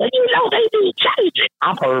here. And they need changing.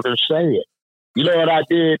 I've heard her say it. You know what I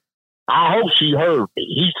did? I hope she heard me.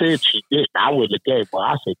 He said she didn't. I wouldn't have gave her.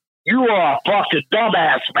 I said, you are a fucking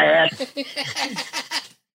dumbass, man.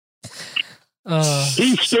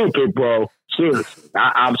 He's stupid, bro. Seriously.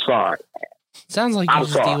 I'm sorry. Sounds like you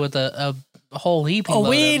just deal with a whole heap of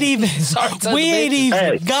we ain't even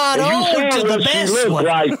got on to the best one.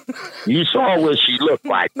 Like, you saw what she looked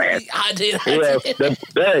like, man. I did. Hey,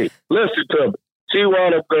 listen to me. She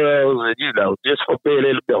one of them girls, and just for being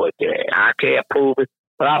in the military. I can't prove it,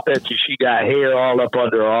 but I bet you she got hair all up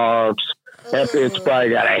under her arms. That bitch probably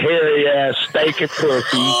got a hairy ass steak and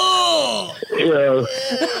pussy.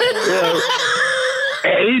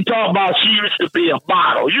 And he talking about she used to be a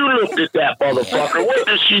model. You looked at that motherfucker. What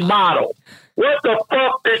did she model? What the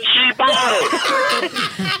fuck did she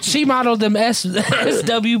model? She modeled them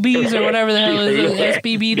SWBs or whatever the hell it is,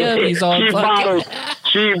 SBBWs on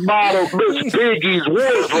She modeled Miss Piggy's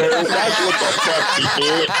wardrobe. That's what the fuck she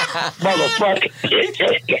did. Motherfucker.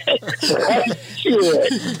 Shit.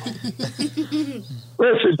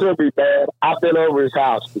 Listen to me, man. I've been over his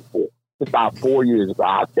house before. About 4 years ago.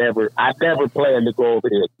 I never planned to go over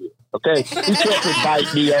there again. Okay? He kept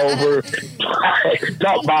inviting me over.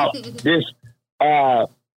 Talk about this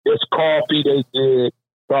coffee they did.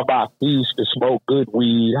 Talk about he used to smoke good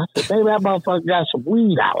weed. I said, maybe that motherfucker got some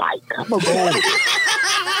weed I like. I'm gonna go over there.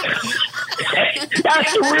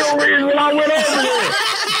 That's the real reason I went over there.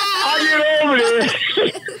 I get over there.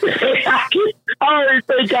 I already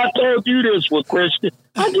think I told you this one, Christian.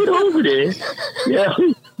 I get over there. Yeah,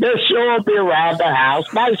 they're showing me around the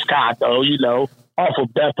house. Nice condo, you know, off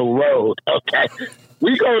of Bethel Road. Okay.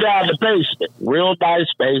 We go down the basement. Real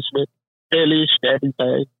nice basement. Finished,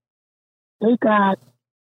 everything. They got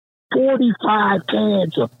 45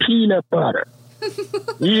 cans of peanut butter.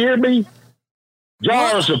 You hear me?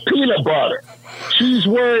 Jars of peanut butter. She's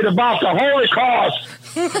worried about the Holocaust.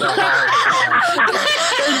 They got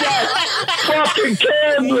fucking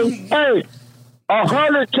cans of, hey,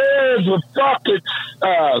 100 cans of fucking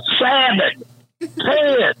salmon.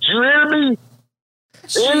 Cans, you hear me?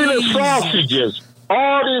 Eating sausages.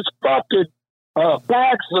 All this fucking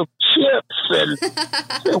bags of chips and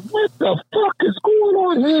what the fuck is going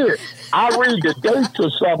on here? I read the dates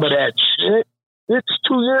of some of that shit. It's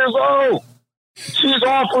 2 years old. She's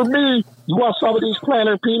offered me, you want some of these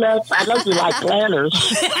planter peanuts? I know you like planters.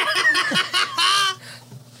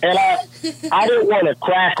 And I didn't want to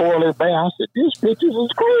crack on her, man. I said, this bitch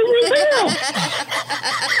is crazy as hell.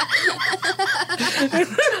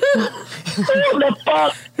 Who the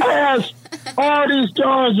fuck has all these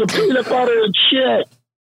jars of peanut butter and shit?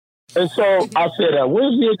 And so I said,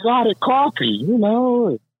 where's the exotic coffee? You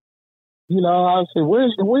know, I said,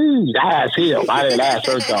 where's the weed? I asked him. I didn't ask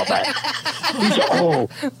her about that. He said,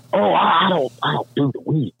 I don't do the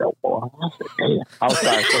weed no more. I said, damn. I was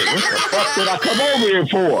trying to say, what the fuck did I come over here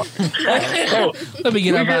for? So let me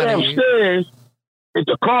get upstairs, and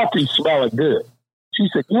the coffee smelling good. She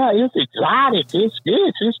said, yeah, it's exotic. It's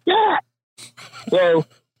this, it's that. So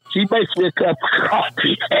she makes me a cup of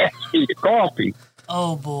coffee, asks me the coffee.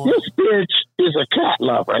 Oh, boy. This bitch is a cat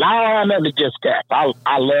lover, and I don't have nothing against cats.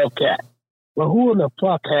 I love cats. But who in the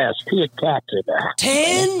fuck has 10 cats in the house?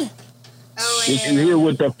 10? Oh, Did you hear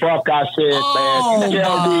what the fuck I said, man? You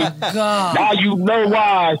tell me. God. Now you know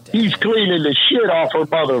why he's cleaning the shit off her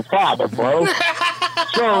mother and father, bro.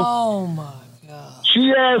 So Oh, my God.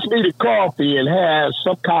 she asked me the coffee and has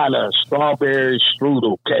some kind of strawberry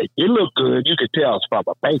strudel cake. It looked good. You could tell it's from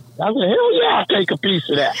a bakery. I said, hell yeah, I'll take a piece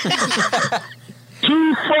of that.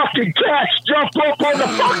 2 fucking cats jumped up on the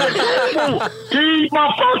fucking table to eat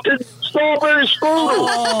my fucking strawberry strudel.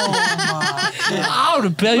 Oh, my I would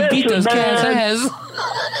have beat those cats' ass.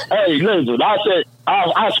 Hey, listen, I said,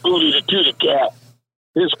 I scooted it to the cat.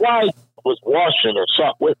 His wife was washing or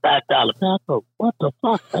something, went back down the bathroom. What the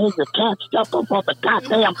fuck, man? The cat jumped up on the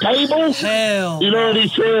goddamn table? hell. You know what he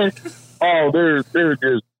said? Oh, they're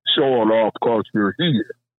just showing off because you're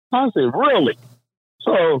here. I said, really?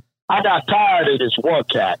 So I got tired of this one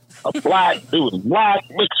cat. A black, it was black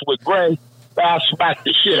mixed with gray. I smacked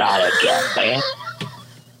the shit out of that cat, man.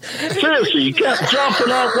 Seriously, he kept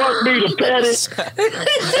jumping up, wanting me to pet it.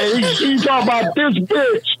 And he's talking about this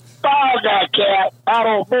bitch found that cat out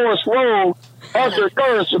on Morris Road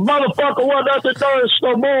undernourished. The motherfucker wasn't undernourished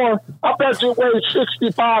no more. I bet you weighed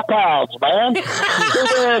 65 pounds, man. Big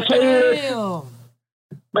ass head. Damn.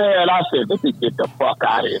 Man, I said, let me get the fuck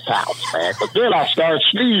out of his house, man. But then I started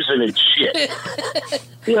sneezing and shit.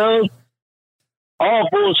 You know? All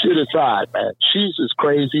bullshit aside, man. She's as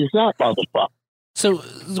crazy as that motherfucker. So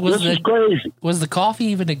This is crazy. was the coffee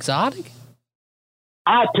even exotic?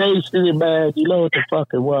 I tasted it, man. You know what the fuck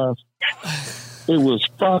it was? It was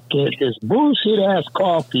fucking this bullshit ass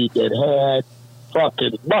coffee that had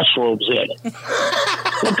fucking mushrooms in it.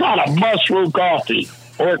 Some kind of mushroom coffee,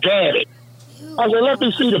 organic. I said, let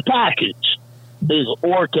me see the package. It's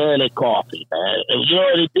organic coffee, man. And you know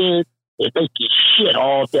what it did? It makes you shit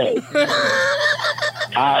all day.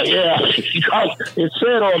 Yeah, because it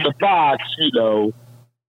said on the box, you know,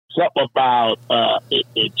 something about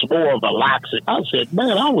it's more of a laxative. I said,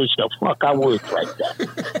 man, I wish the fuck I would drink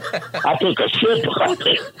that. I took a sip of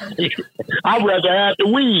it. I'd rather have the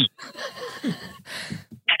weed.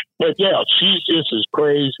 But yeah, she's just as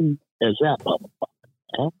crazy as that motherfucker.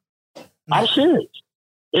 Huh? I'm serious.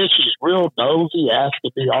 And she's real nosy,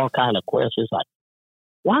 asking me all kind of questions like,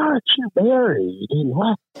 why aren't you married? And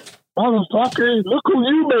what? Motherfucker, look who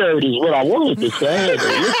you married is what I wanted to say.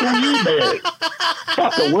 Look who you married.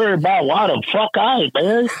 Fucking worry about why the fuck I ain't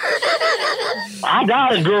married. I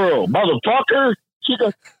got a girl, motherfucker. She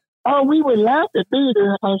goes, oh, we would love to be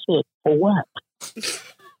there. I said, for what?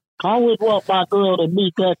 I would want my girl to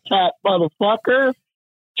meet that fat motherfucker.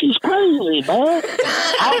 She's crazy, man.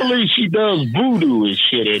 I believe she does voodoo and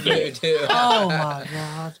shit in there. Oh my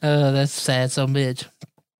god. That's sad, so bitch.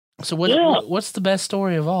 So what's the best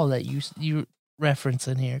story of all that you reference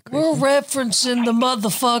in here, Chris? We're referencing the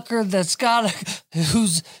motherfucker that's got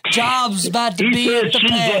whose job's about to He be said at the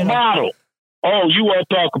she's a panel. model. Oh, you want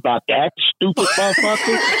to talk about that, stupid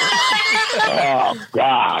motherfucker? Oh,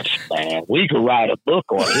 gosh, man. We could write a book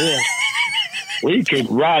on him. We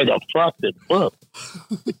could write a fucking book.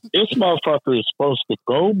 This motherfucker is supposed to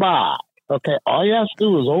go by. Okay, all you have to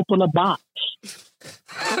do is open a box.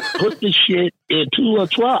 Put the shit into a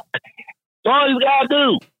truck. That's all he's got to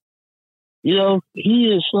do. You know,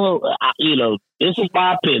 he is so, you know, this is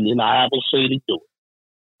my opinion. I haven't seen him do it.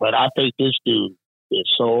 But I think this dude is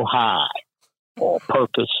so high on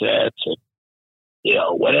Percocets and, you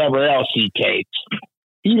know, whatever else he takes.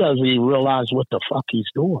 He doesn't even realize what the fuck he's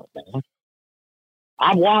doing, man.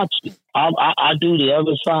 I watched it. I do the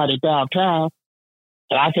other side of downtown.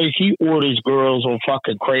 And I think he orders girls on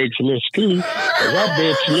fucking Craigslist too. That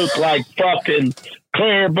bitch look like fucking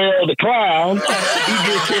Clarabelle the Clown.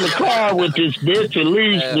 He gets in the car with this bitch and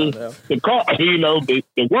leaves the car, you know, the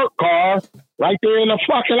work car right there in the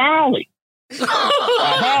fucking alley. If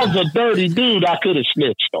I was a dirty dude, I could have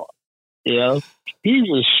snitched on. You know, he's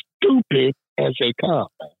as stupid as they come,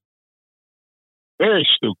 man. Very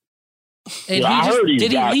stupid. And You know, I heard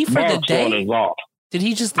did he leave for the marks on day? his arm. Did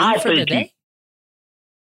he just I leave for the think day?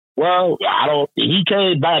 Well, he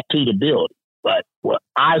came back to the building, but when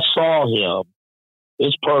I saw him,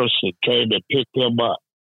 this person came and picked him up.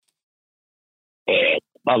 And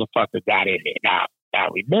the motherfucker got in there. Now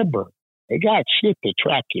remember, they got shit to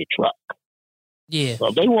track your truck. Yeah. So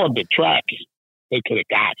if they wanted to track it, they could have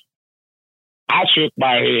got it. I shook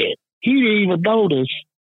my head. He didn't even notice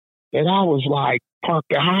that I was like parked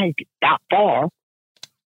behind him, not far.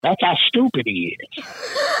 That's how stupid he is.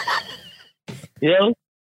 You know?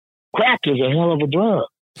 Crack is a hell of a drug.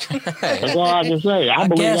 That's all I can say. I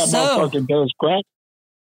believe that guess so. motherfucker does crack.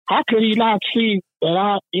 How could he not see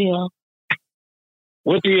that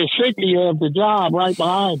with the insignia of the job right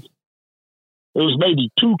behind him? There was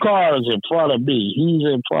maybe 2 cars in front of me. He's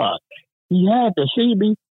in front. He had to see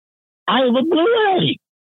me. I even blew at him.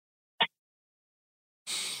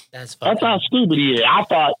 That's how stupid he is. I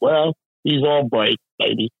thought, well, he's on break,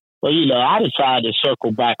 maybe. But, you know, I decided to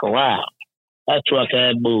circle back around. That truck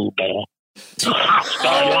had moved, man. I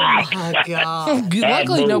started laughing. My god.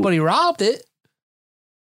 Luckily, moved. nobody robbed it.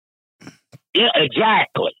 Yeah,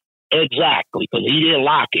 exactly. Exactly. Because he didn't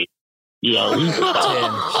lock it. You know, he's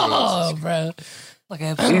Oh, bro. Like a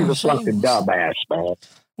absolute fucking dumbass, man.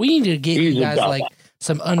 We need to get He's you a guys dumbass. like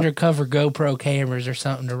some undercover GoPro cameras or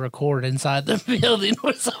something to record inside the building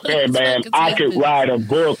or something. Hey, man, I could write a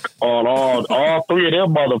book on all 3 of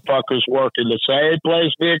them motherfuckers work in the same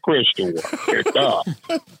place me and Christian work. They're dumb.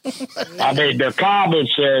 I mean, their common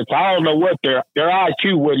sense, I don't know what their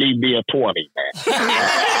IQ wouldn't even be a 20, man.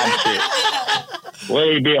 I'm serious.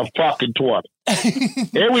 Wouldn't even be a fucking 20.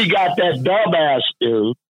 Then we got that dumbass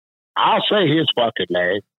dude. I'll say his fucking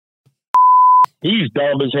name. He's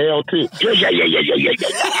dumb as hell, too. Yeah.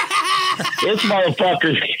 This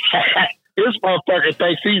motherfucker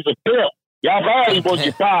thinks he's a pimp. Y'all heard him on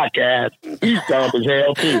your podcast. He's dumb as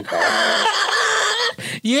hell, too, man.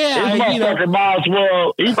 Yeah, This motherfucker might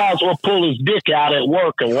as well pull his dick out at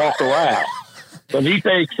work and walk around. Because he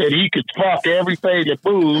thinks that he could fuck everything that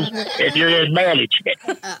moves and you're in management.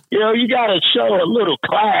 You know, you got to show a little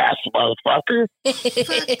class, motherfucker.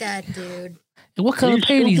 Fuck that dude. What color He's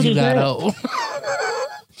panties you stupid as got hell. on?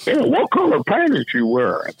 Yeah, what color panties you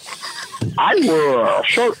wearing? I wear a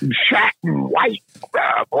certain satin white,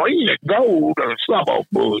 green and gold, or some old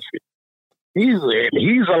bullshit. He's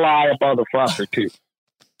a liar motherfucker, too.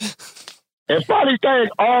 And funny thing,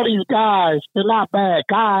 all these guys, they're not bad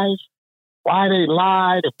guys. Why they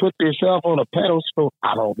lied and put themselves on a pedestal,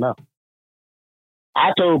 I don't know.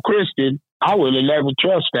 I told Christian I would have never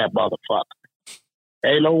trust that motherfucker.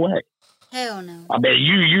 Ain't no way. Hell no. I mean,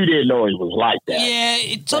 you didn't know he was like that.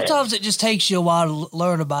 Yeah, sometimes it just takes you a while to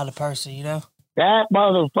learn about a person, you know? That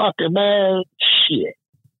motherfucker, man, shit.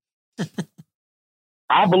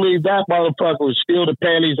 I believe that motherfucker would steal the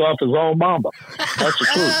panties off his own mama. That's the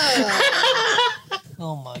truth.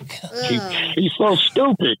 Oh my god. He's so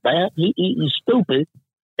stupid, man. He's stupid,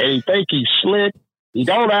 and he think he's slick. He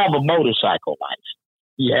don't have a motorcycle license.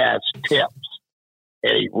 He has tips,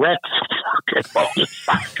 and he wrecks a fucking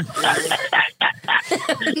motorcycle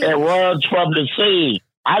and runs from the scene.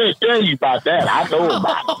 I didn't tell you about that. I know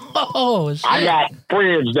about it. Oh, shit. I got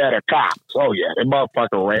friends that are cops. Oh, yeah. That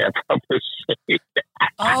motherfucker ran from the scene.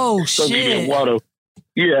 Oh, So you didn't shit. want to,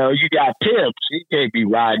 you got tips. You can't be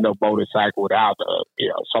riding a motorcycle without,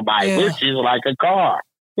 somebody Yeah. with you like a car.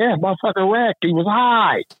 Yeah, motherfucker wrecked. He was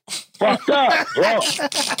high. Fucked up, drunk.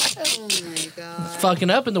 Oh my god. Fucking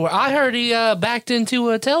up in the world. I heard he backed into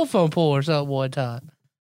a telephone pole or something one time.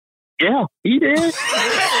 Yeah, he did.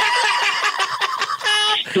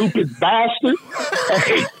 Stupid bastard.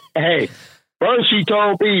 Hey, first he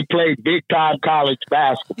told me he played big time college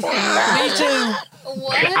basketball. Me too.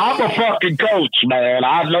 What? I'm a fucking coach, man.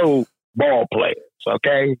 I know ball players,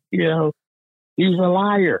 okay? He's a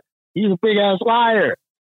liar. He's a big ass liar.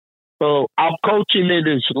 So I'm coaching in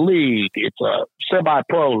this league. It's a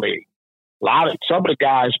semi-pro league. Some of the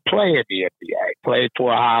guys play in the NBA. Played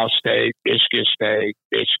for Ohio State, Michigan State,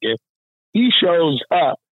 Michigan. He shows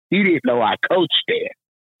up. He didn't know I coached there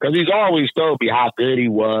because he's always told me how good he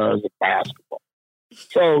was at basketball.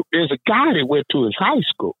 So there's a guy that went to his high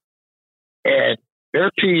school, and their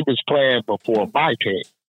team is playing before my team.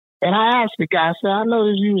 And I asked the guy, I said, I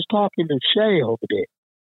noticed you was talking to Shay over there.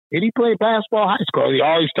 Did he play basketball high school? He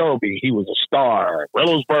always told me he was a star at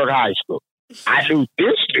Williamsburg High School. I knew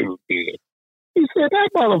this dude did. He said, that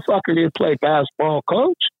motherfucker didn't play basketball,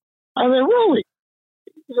 coach. I said, really?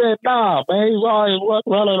 He said, nah, man, he's always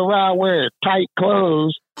running around wearing tight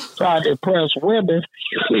clothes, trying to impress women.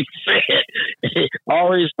 He said, he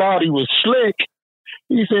always thought he was slick.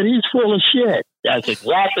 He said, he's full of shit. That's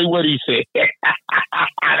exactly what he said.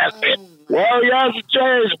 I said, well, he hasn't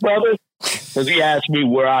changed, brother. Because he asked me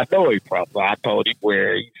where I know him from. So I told him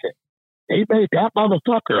where. He said, he made that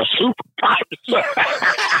motherfucker a supervisor.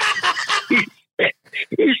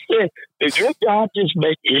 He said, did your job just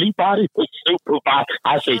make anybody a supervisor?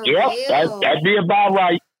 I said, yep, that'd be about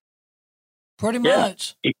right. Pretty Yeah.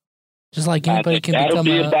 much. Just like anybody can That'll become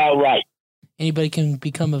be about right. anybody can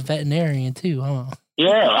become a veterinarian too, huh?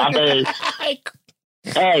 Yeah, I mean, hey,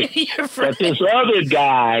 but this other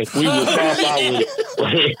guy we were talking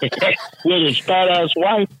about with his fat ass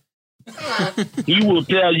wife, he will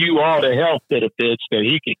tell you all the health benefits that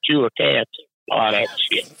he can cure cancer, all that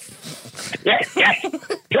shit.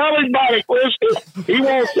 Tell him about it, Christian. He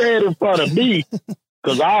won't say it in front of me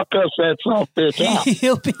because I'll cuss that son bitch out.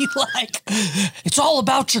 He'll be like, it's all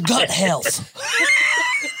about your gut health.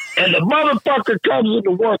 And the motherfucker comes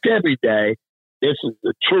into work every day. This is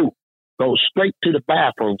the truth. Goes straight to the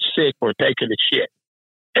bathroom sick or taking a shit.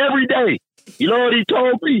 Every day. You know what he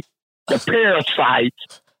told me? The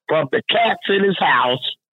parasites from the cats in his house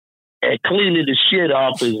and cleaning the shit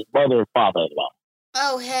off his mother and father-in-law.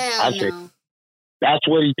 Oh, hell I said, no. that's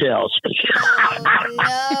what he tells me.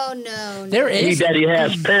 Oh, no. There is That he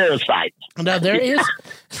has parasites. no, there is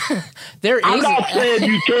there is I'm not saying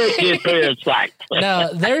you can't get parasites. no,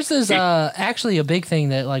 there's this actually a big thing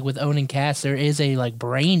that like with owning cats, there is a like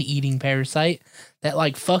brain eating parasite that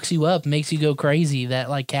like fucks you up, makes you go crazy. That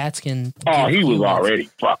like cats can. Oh, give he was humans. already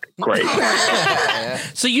fucking crazy.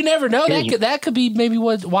 So you never know. That could be maybe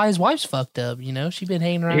why his wife's fucked up. You know, she been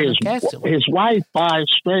hanging around with cats. Too much. His wife buys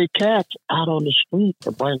stray cats out on the street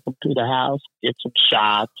to bring them to the house, get some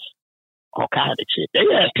shots, all kinds of shit. They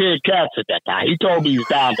had 10 cats at that time. He told me he's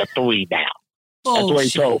down to 3 now. That's what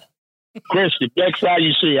he told me. Christian, next time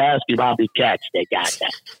you see, ask him how many cats they got now.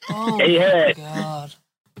 Oh, They had, God.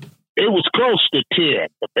 it was close to 10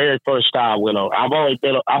 the very first time I went over.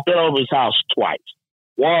 I've been over his house twice.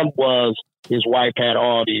 One was his wife had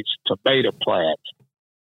all these tomato plants,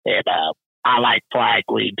 and I like fried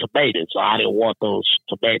green tomatoes, so I didn't want those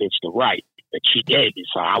tomatoes to ripe that she gave me,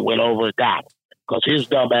 so I went over and got them because his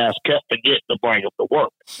dumb ass kept forgetting to bring them to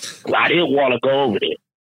work. I didn't want to go over there.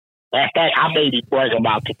 In fact, I made him bring them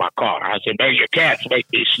out to my car. I said, "Man, your cats make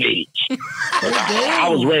me sneeze." I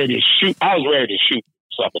was ready to shoot. I was ready to shoot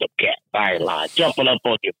some of them cats. I ain't lying. Jumping up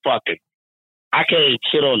on your fucking. I can't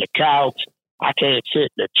sit on the couch. I can't sit in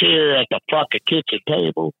the chair at the fucking kitchen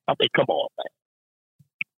table. I mean, come on, man.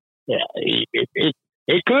 Yeah,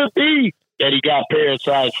 it could be that he got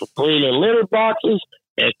parasites from cleaning litter boxes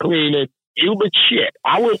and cleaning human shit.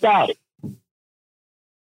 I wouldn't doubt it.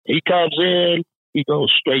 He comes in, he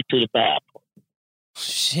goes straight to the bathroom.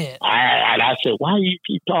 Shit. And I said, why do you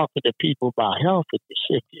keep talking to people about health if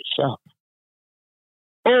you're sick yourself?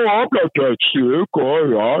 Oh, I'm not that sick. Oh,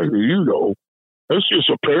 yeah, you know. It's just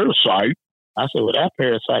a parasite. I said, well, that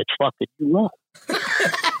parasite's fucking you up.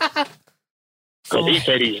 Because he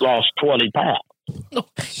said he's lost 20 pounds.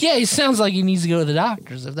 Yeah, he sounds like he needs to go to the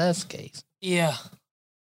doctors if that's the case. Yeah.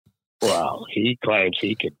 Well, he claims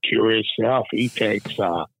he can cure himself. He takes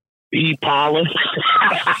bee pollen,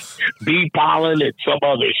 and some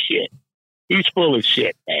other shit. He's full of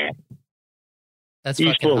shit, man. That's He's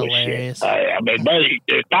fucking full hilarious. of shit. I mean, but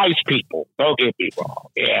they're nice people. Don't get me wrong.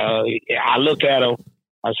 Yeah, I look at them.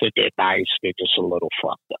 I said, they're nice. They're just a little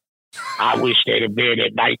fucked up. I wish they'd have been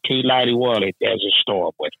in 1991 at Desert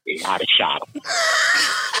Storm with me. I'd have shot them.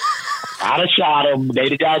 I'd have shot them.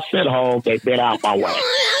 They'd have got sent home. They'd been out my way.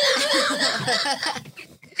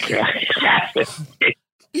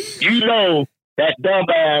 You know that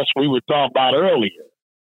dumbass we were talking about earlier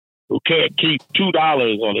who can't keep $2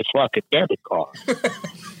 on his fucking debit card.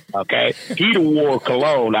 Okay? He'd have wore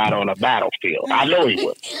cologne out on a battlefield. I know he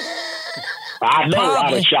would. I know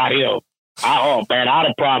I'd have shot him. Oh, man, I'd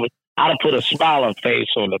have put a smiling face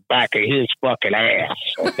on the back of his fucking ass,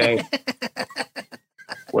 okay?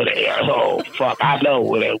 Oh, fuck, I know,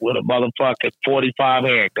 with a motherfucking 45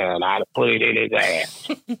 handgun, I'd have put it in his ass.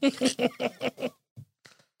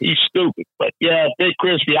 He's stupid. But, yeah, Big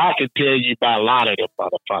Crispy, I can tell you about a lot of them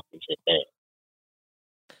motherfuckers in there.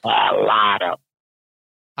 A lot of them.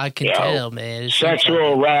 I can tell, man. It's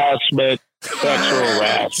sexual harassment,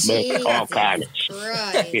 all kinds of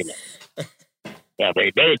shit. You know. Yeah,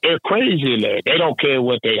 they're crazy in there. They don't care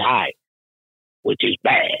what they hide, which is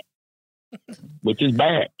bad.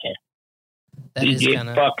 Man. That you is get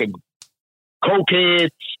kinda... fucking cokeheads.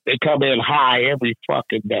 They come in high every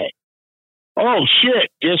fucking day. Oh,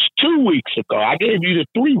 shit. Just 2 weeks ago. I gave you the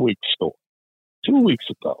 3-week story. 2 weeks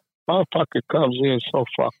ago. Motherfucker comes in so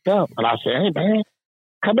fucked up. And I say, hey, man,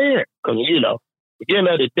 come here. Because, at the end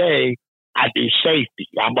of the day, I do safety.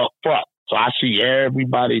 I'm up front. So I see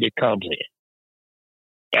everybody that comes in.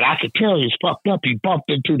 And I could tell he's fucked up. He bumped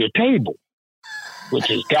into the table, which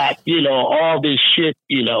has got, all this shit,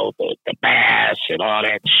 the mask and all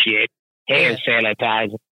that shit, hand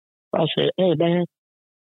sanitizer. I said, hey, man,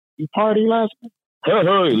 you party last night? A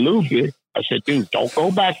little bit. I said, dude, don't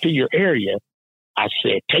go back to your area. I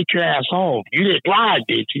said, take your ass home. You didn't drive,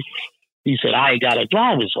 did you? He said, I ain't got a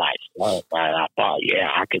driver's license. I thought, yeah,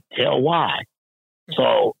 I could tell why.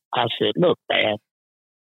 So I said, look, man,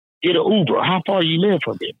 get an Uber. How far you live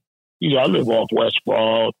from here? I live off West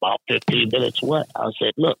Broad, about 15 minutes away. I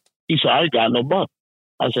said, look. He said, I ain't got no money.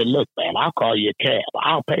 I said, look, man, I'll call you a cab.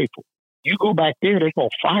 I'll pay for it. You go back there, they're going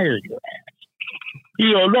to fire your ass.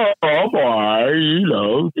 No, I'm all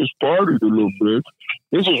right, just partied a little bit.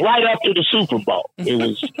 This was right after the Super Bowl. It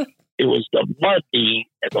was the Monday,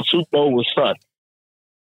 and the Super Bowl was Sunday.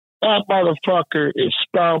 That motherfucker is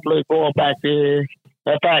stumbling, going back there.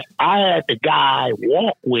 In fact, I had the guy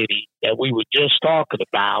walk with him that we were just talking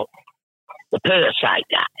about, the parasite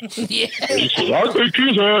guy. Yeah. He said, I think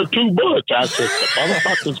he's had too much. I said, the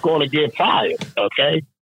motherfucker's going to get fired, okay?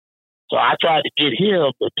 So I tried to get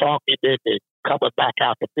him to talk him into coming back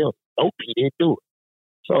out the building. Nope, he didn't do it.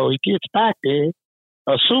 So he gets back there.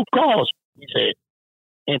 Soup calls me. He said,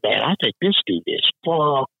 hey, man, I think this dude is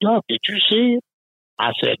fucked up. Did you see him?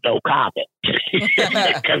 I said, no comment.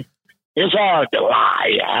 It's hard to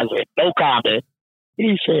lie. I said, no comment.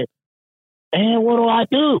 He said, man, what do I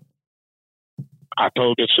do? I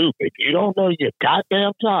told the Soup, if you don't know your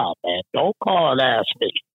goddamn job, man, don't call and ask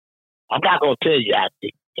me. I'm not going to tell you I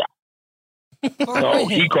think the job. So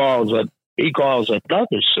he calls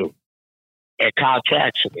another Soup and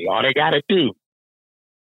contracts me. All they got to do,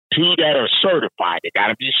 2 that are certified, they got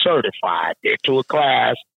to be certified. They're to a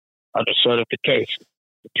class under certification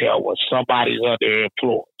to tell when somebody's under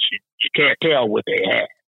influence. You can't tell what they have.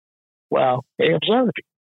 Well, they observe it.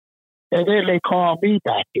 And then they call me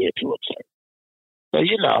back there to observe. So,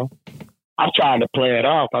 I'm trying to play it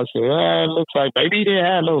off. I said, it looks like maybe he didn't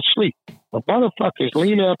have no sleep. The motherfucker's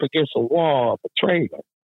leaning up against a wall of a trailer.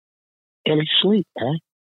 And he's asleep, man.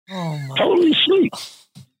 Oh my Totally asleep.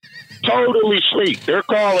 Totally asleep. They're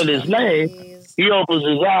calling his name. He opens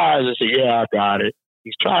his eyes and says, yeah, I got it.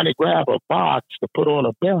 He's trying to grab a box to put on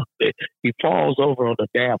a belt. He falls over on the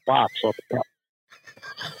damn box on the belt.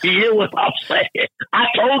 You hear what I'm saying? I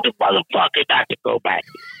told the motherfucker not to go back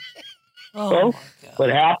there. Oh So what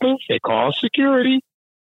happens? They call security.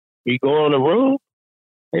 We go in the room.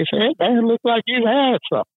 They say, hey, man, it looks like you had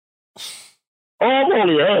something. Oh, I've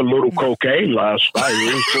only had a little cocaine last night.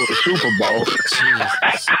 It was for the Super Bowl.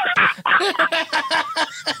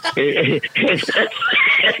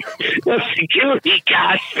 The security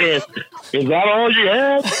guy says, is that all you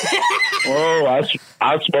had? Oh,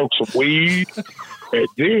 I smoked some weed. And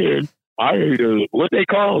then I ate what they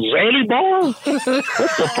call Zanny bar? What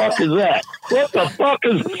the fuck is that? What the fuck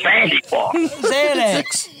is Zanny bar?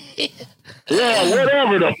 Xanax. Yeah,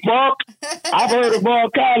 whatever the fuck. I've heard of all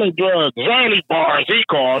kind of drugs. Zanny bars, he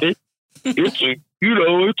called it. It's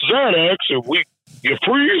it's Xanax, and you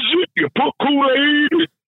freeze it, you put Kool-Aid,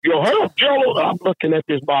 you herb jello. I'm looking at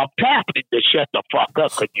this mom tapping to shut the fuck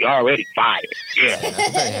up because you already fired.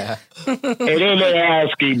 Yeah. And then they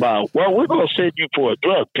ask him, well, we're going to send you for a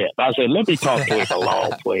drug test. I said, let me talk to him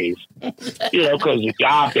alone, please. Because the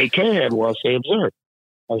job they can was to observe.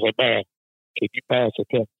 I said, man, can you pass the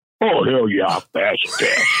test? Oh, hell yeah, I'll pass the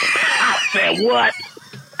test. I said, what?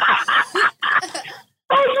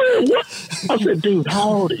 I said, dude, how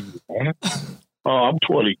old are you, man? Oh, I'm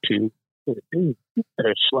 22. I said, dude, you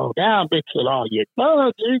better slow down mixing all your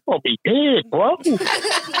drugs. You're going to be dead, bro.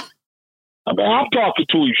 I mean, I'm talking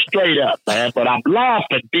to him straight up, man, but I'm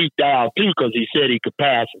laughing deep down, too, because he said he could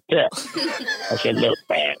pass the test. I said, look,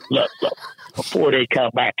 man, look. Before they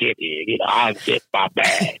come back in here, I unzip my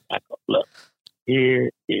bag. I go, look,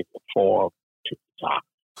 here is the form to the top.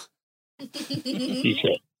 He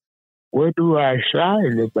said, where do I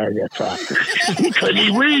sign the motherfucker? Couldn't he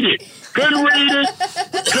read it? Couldn't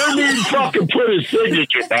even fucking put his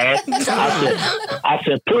signature, man. I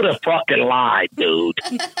said, put a fucking line, dude.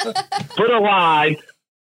 Put a line.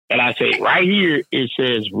 And I said, right here, it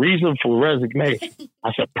says reason for resignation.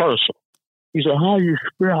 I said, personal. He said, how do you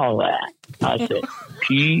spell that? I said,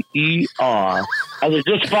 P-E-R. I said,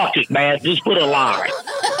 just fuck it, man. Just put a line.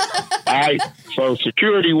 All right? So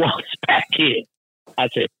security walks back in. I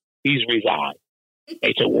said, he's resigned.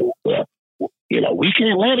 They said, well, we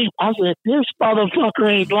can't let him. I said, this motherfucker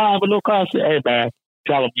ain't liable. Look, I said, hey, man,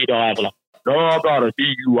 tell him you don't have a no, I got a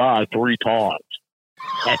DUI 3 times.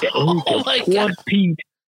 At the age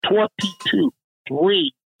of 22,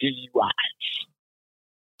 3 DUIs.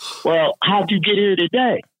 Well, how'd you get here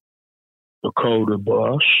today? Dakota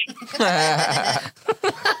bus.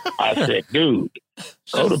 I said, dude,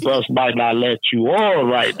 Dakota bus might not let you on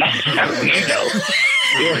right now.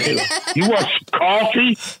 You want some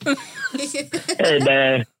coffee? Hey,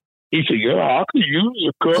 man. He said, yeah, I could use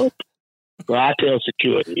a cup. Well, I tell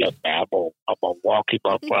security, look, man, I'm going to walk him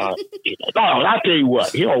up front. No, I'll tell you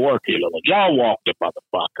what, he don't work here. Y'all walk the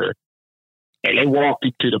motherfucker. And they walked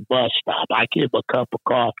him to the bus stop. I gave him a cup of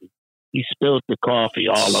coffee. He spilled the coffee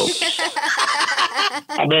all over.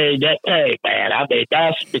 I mean, that's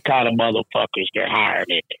the kind of motherfuckers they're hiring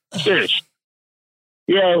in there. Seriously.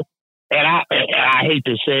 And I hate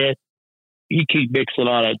to say it, he keep mixing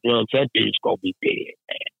all that drugs. That dude's going to be dead,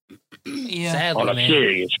 man. Yeah. Sadly, On a man.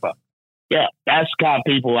 serious fuck. Yeah, that's the kind of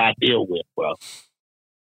people I deal with, bro.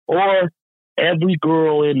 Or every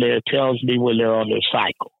girl in there tells me when they're on their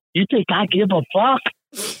cycle. You think I give a fuck?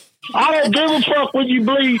 I don't give a fuck when you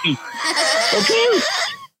bleeding. Okay?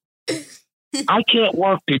 I can't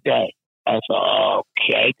work today. I said,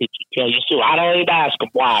 okay, did you tell you so? I don't even ask them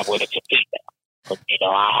why when it's a female. But,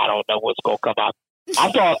 I don't know what's going to come out.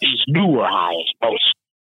 I thought these newer hires most.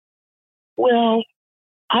 Well,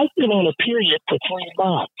 I've been on a period for 3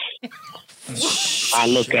 months. I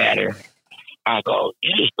look at her. I go,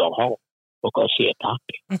 you just go home. We'll go see a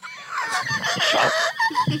doctor.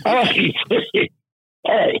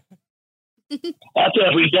 Hey, that's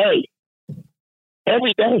every day.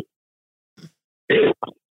 Every day.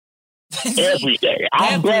 Every day.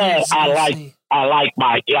 I'm glad I like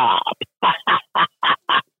my job.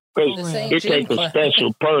 It takes a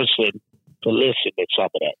special person to listen to some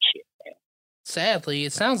of that shit, man. Sadly,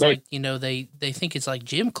 it sounds like, they think it's like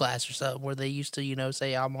gym class or something where they used to,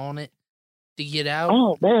 say I'm on it to get out.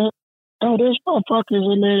 Oh, man. Oh, there's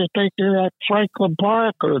motherfuckers in there that think they're at Franklin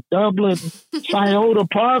Park or Dublin, Scioto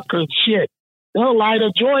Park or shit. They'll light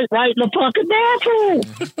a joint right in the fucking bathroom.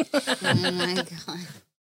 Oh, my God.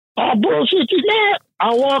 I bullshit you that.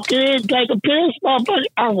 I walk in, take a piss, motherfucker.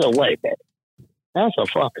 I said, wait a minute. That's a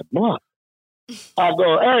fucking blunt. I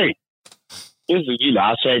go, hey, this is,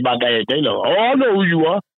 I say my name. They know, oh, I know who you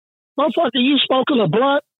are. Motherfucker, you smoking a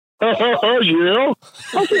blunt? Yeah. I said, you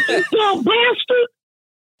dumb bastard.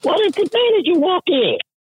 What did you walk in?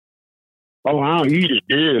 Oh, I'll eat it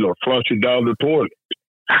then or flush it down the toilet.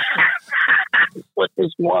 What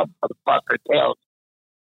this one motherfucker tells me.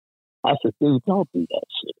 I said, dude, don't do that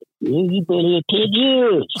shit. You've been here 10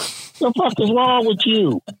 years. What the fuck is wrong with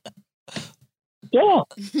you? Yeah.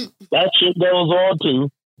 That shit goes on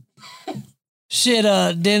too. Shit,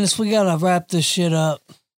 Dennis, we gotta wrap this shit up.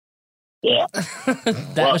 Yeah.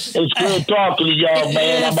 It's good talking to y'all,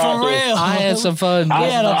 man. Yeah, I'm for out real. there. I had some fun. I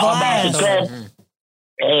had a blast.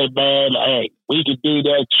 Hey, man, we can do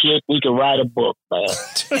that shit. We can write a book, man.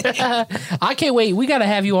 I can't wait. We got to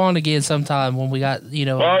have you on again sometime when we got, Oh,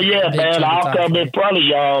 yeah, man. I'll come in front of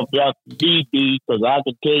y'all if y'all need me, because I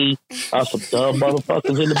can tell you some dumb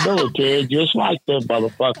motherfuckers in the military just like them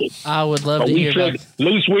motherfuckers. I would love to hear about At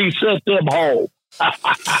least we sent them home.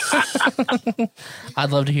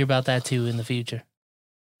 I'd love to hear about that, too, in the future.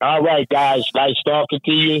 All right, guys. Nice talking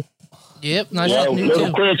to you. Yep, nice talking to you,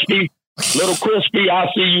 Little too. Little Crispy,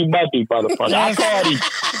 I'll see you Monday, motherfucker. I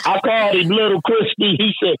called him Little Crispy.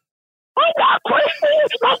 He said, I'm not Crispy,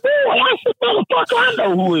 it's my boy. I said, motherfucker, I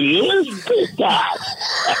know who it is. Good God.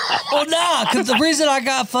 Well, nah, because the reason I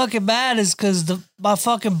got fucking mad is because my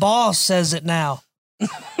fucking boss says it now. You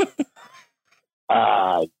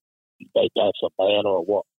think that's a man or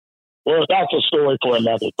what? Well, that's a story for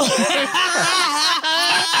another day.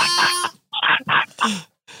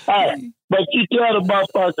 Hey, but you tell the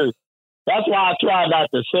motherfuckers, that's why I try not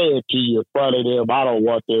to say it to you in front of them. I don't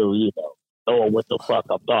want them, knowing what the fuck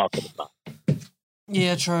I'm talking about.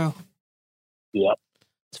 Yeah, true. Yep.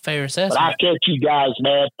 It's a fair assessment. But I'll catch you guys,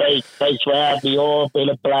 man. Thanks for having me on. Been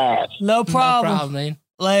a blast. No problem. No problem, man.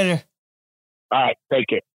 Later. All right, take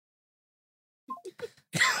care.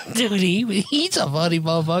 Dude, he's a funny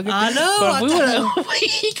motherfucker. I know. But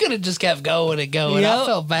he could have just kept going and going. Yep. I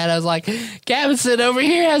felt bad. I was like, Gavin said over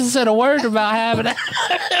here hasn't said a word about having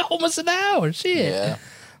almost an hour. Shit. Yeah.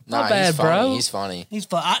 Not Nah, bad, he's funny. bro. He's funny. He's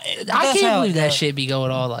fun. I can't believe that shit be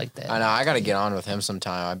going on like that. I know. I got to get on with him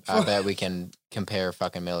sometime. I bet we can compare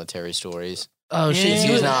fucking military stories. Oh, shit. Yeah.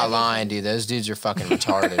 He's not lying, dude. Those dudes are fucking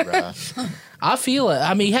retarded, bro. I feel it.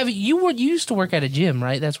 I mean, you used to work at a gym,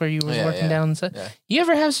 right? That's where you was working down and stuff. Yeah. You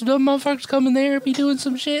ever have some dumb motherfuckers come in there and be doing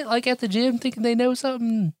some shit like at the gym, thinking they know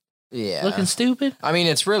something, Yeah. looking stupid? I mean,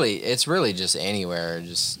 it's really just anywhere,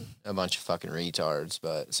 just a bunch of fucking retards.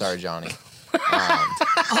 But sorry, Johnny.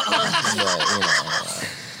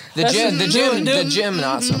 The gym,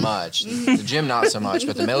 not so much. The gym, not so much.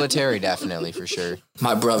 But the military, definitely for sure.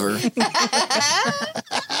 My brother.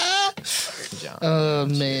 John, Oh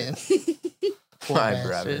man, my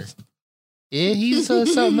brother. Yeah, he's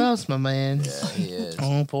something else, my man. Yeah, he is.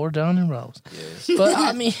 Oh, poor Johnny Rose. He is. But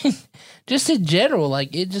I mean, just in general,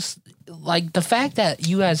 like the fact that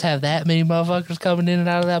you guys have that many motherfuckers coming in and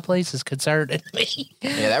out of that place is concerning me.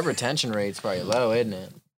 Yeah, that retention rate's probably low, isn't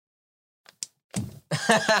it?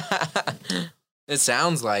 It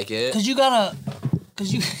sounds like it. Cause you gotta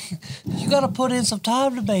put in some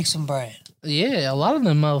time to make some bread. Yeah, a lot of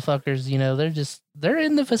them motherfuckers, they're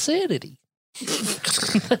in the vicinity.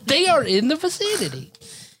 They are in the vicinity.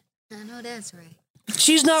 I know that's right.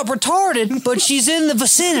 She's not retarded, but she's in the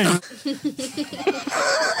vicinity.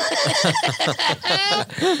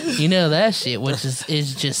 That shit, which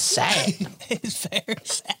is just sad. It's very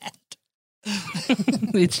sad.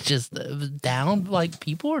 It's just down, like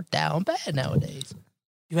people are down bad nowadays.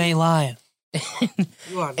 You ain't lying.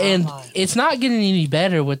 You are not And lying. it's not getting any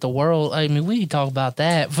better with the world. I mean, we can talk about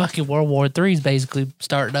that. Fucking World War III is basically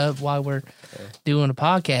starting up while we're doing a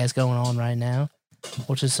podcast going on right now,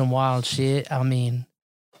 which is some wild shit. I mean,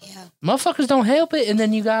 Yeah. motherfuckers don't help it. And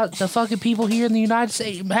then you got the fucking people here in the United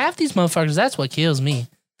States. Half these motherfuckers, that's what kills me.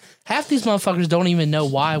 Half these motherfuckers don't even know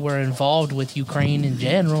why we're involved with Ukraine in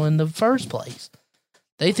general in the first place.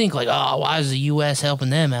 They think like, oh, why is the U.S.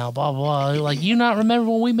 helping them out? Blah, blah, blah. Like, you not remember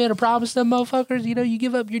when we made a promise to them motherfuckers? You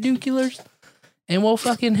give up your nuclears and we'll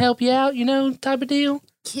fucking help you out, type of deal.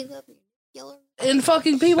 Give up your killer. And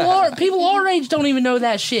fucking people our age don't even know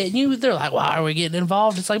that shit. They're like, why are we getting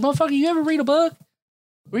involved? It's like, motherfucker, you ever read a book?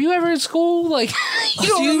 Were you ever in school? Like, you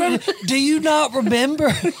don't remember? Do you not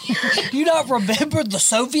remember? Do you not remember the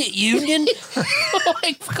Soviet Union?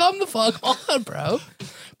 Like, come the fuck on, bro.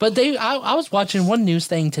 But I was watching one news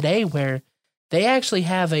thing today where they actually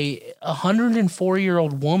have a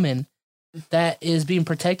 104-year-old woman that is being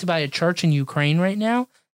protected by a church in Ukraine right now.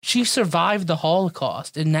 She survived the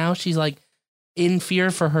Holocaust, and now she's like in fear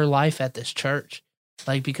for her life at this church,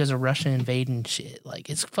 like because of Russian invading shit. Like,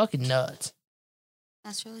 it's fucking nuts.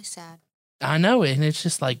 That's really sad. I know it, and it's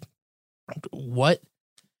just like, what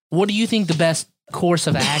do you think the best course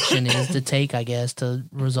of action is to take, I guess, to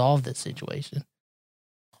resolve this situation?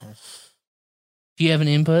 Do you have an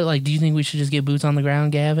input? Like, do you think we should just get boots on the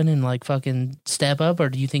ground, Gavin, and like fucking step up, or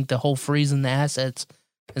do you think the whole freezing the assets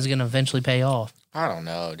is gonna eventually pay off? I don't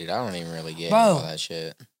know, dude. I don't even really get Bro. all that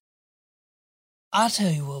shit. I'll tell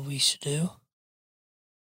you what we should do.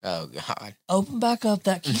 Oh, God. Open back up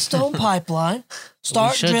that Keystone Pipeline,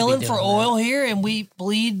 start should be drilling for doing oil here, and we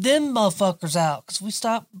bleed them motherfuckers out because we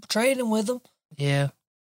stop trading with them. Yeah.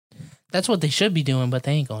 That's what they should be doing, but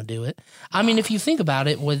they ain't gonna do it. I mean, if you think about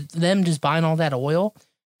it, with them just buying all that oil,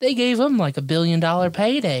 They gave them like $1 billion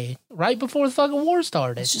payday right before the fucking war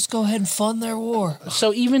started. Let's just go ahead and fund their war.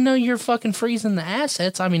 So even though you're fucking freezing the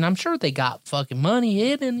assets, I mean, I'm sure they got fucking money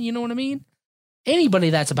hidden, you know what I mean? Anybody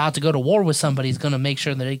that's about to go to war with somebody is going to make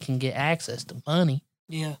sure that they can get access to money.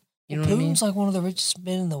 Yeah. You know what I mean? Putin's like one of the richest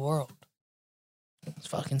men in the world. It's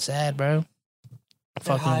fucking sad, bro. They're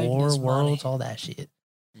Fucking hiding war, his worlds, money. all that shit.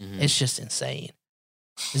 Mhm. It's just insane.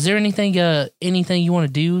 Is there anything you want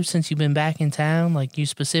to do since you've been back in town? Like you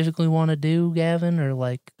specifically want to do, Gavin, or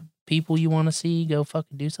like people you want to see? Go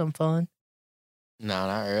fucking do something fun? No,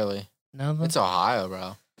 not really. Nothing. It's Ohio,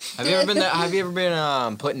 bro. Have you ever been? Have you ever been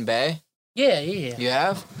Putin Bay? Yeah. You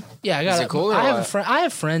have? Yeah, I Is got. it cool or I have what? I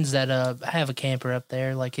have friends that have a camper up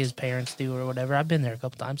there, like his parents do or whatever. I've been there a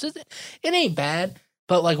couple times. It ain't bad,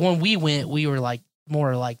 but like when we went, we were like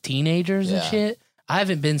more like teenagers and Yeah. shit. I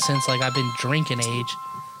haven't been since like I've been drinking age,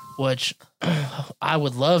 which I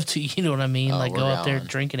would love to. You know what I mean? Oh, like we're go up there going.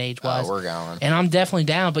 drinking age Oh, wise. we're going. And I'm definitely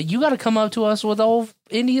down, but you got to come up to us with old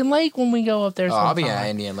Indian Lake when we go up there. Oh, I'll be sometime. at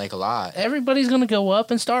Indian Lake a lot. Everybody's gonna go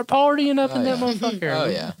up and start partying up Oh, in that yeah. motherfucker. Oh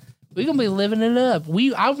yeah. We're gonna be living it up.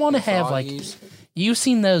 I want to have like, Froggies. you've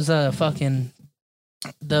seen those fucking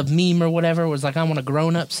the meme or whatever. It was like I want a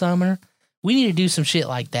grown up summer. We need to do some shit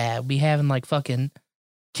like that. We having like fucking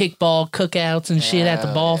kickball cookouts and shit at the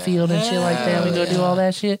Hell ball yeah. field and shit like that. We go do all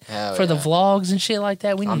that shit Hell for the yeah. vlogs and shit like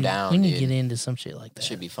that. We I'm need down, we need dude. to get into some shit like That that.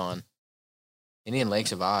 should be fun. Indian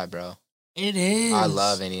Lake's a vibe, bro. It is. I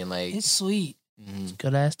love Indian Lake. It's sweet. Mhm.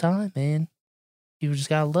 Good ass time, man. You just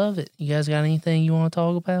gotta love it. You guys got anything you want to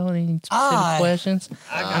talk about? Any specific questions?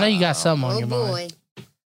 I know you got something on Oh your boy. mind.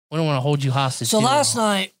 We don't want to hold you hostage. So too last long.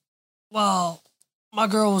 night, while my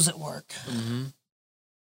girl was at work, Mhm.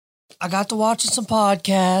 I got to watching some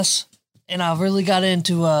podcasts, and I really got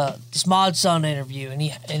into this Mod Sun interview, and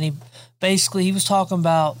he basically he was talking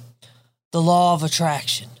about the law of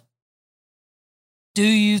attraction. Do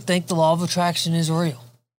you think the law of attraction is real?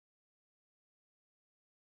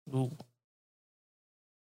 Ooh.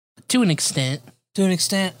 To an extent, To an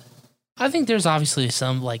extent, I think there's obviously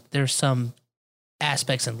there's some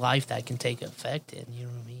aspects in life that can take effect in. You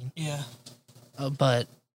know what I mean? yeah. But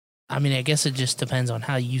I mean, I guess it just depends on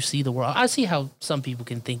how you see the world. I see how some people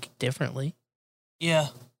can think differently. Yeah.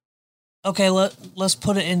 Okay, let's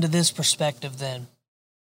put it into this perspective then.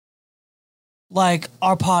 Like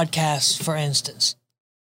our podcast, for instance.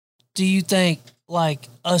 Do you think like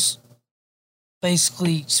us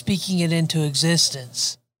basically speaking it into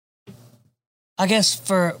existence? I guess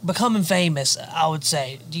for becoming famous, I would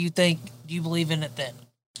say. Do you believe in it then?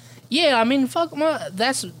 Yeah, I mean,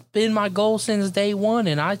 that's been my goal since day one,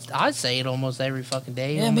 and I say it almost every fucking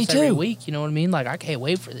day, Yeah, me almost every too. week. You know what I mean? Like I can't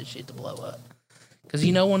wait for this shit to blow up, because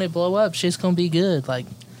you know when it blow up, shit's gonna be good. Like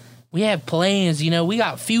we have plans, you know, we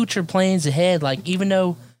got future plans ahead. Like even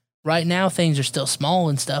though right now things are still small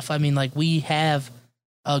and stuff, I mean, like we have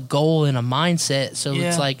a goal and a mindset, so Yeah.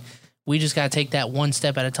 it's like we just gotta take that one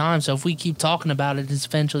step at a time. So if we keep talking about it, it's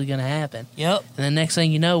eventually gonna happen. Yep. And the next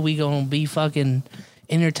thing you know, we gonna be fucking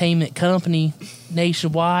entertainment company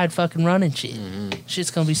nationwide fucking running shit.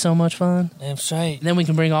 Shit's gonna be so much fun. Damn straight. And then we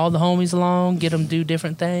can bring all the homies along, get them do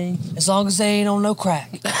different things. As long as they ain't on no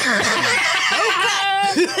crack.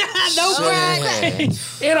 No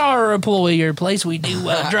Shit. In our employer place, we do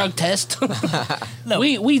drug test. No.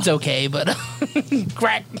 Weed's okay, but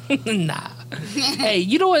crack, nah. Hey,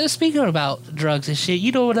 you know what? Speaking about drugs and shit,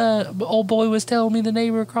 you know what old boy was telling me, the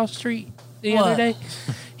neighbor across the street the What? other day?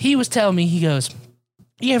 He was telling me, he goes,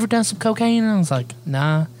 you ever done some cocaine? And I was like,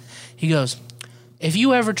 nah. He goes, if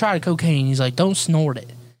you ever tried cocaine, he's like, don't snort it.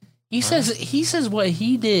 He says what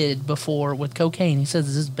he did before with cocaine. He says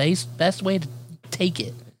this is best way to take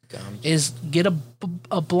it is get a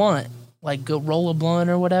blunt, like go roll a blunt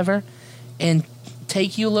or whatever, and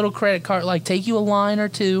take you a little credit card, like take you a line or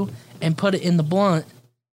two and put it in the blunt.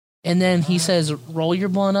 And then he says, roll your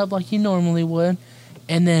blunt up like you normally would.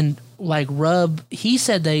 And then like rub, he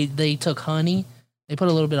said they took honey. They put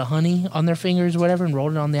a little bit of honey on their fingers or whatever and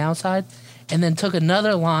rolled it on the outside. And then took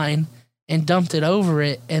another line and dumped it over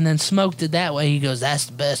it and then smoked it that way. He goes, that's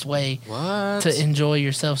the best way What? to enjoy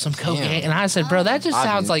yourself some cocaine. Damn. And I said, bro, that just I've-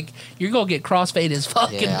 sounds like you're going to get crossfaded as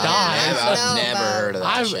fucking Yeah, die. I've I never know heard of that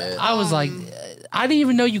I, shit. I was like, I didn't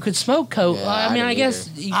even know you could smoke coke. Yeah, I I mean, I didn't guess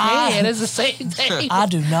either. you can. It's the same thing. I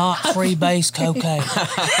do not freebase cocaine.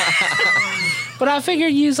 But I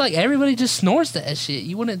figured you like everybody just snorts that shit.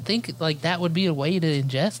 You wouldn't think like that would be a way to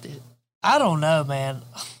ingest it. I don't know, man.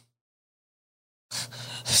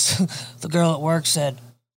 The girl at work said,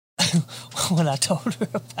 when I told her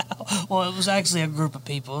about, well, it was actually a group of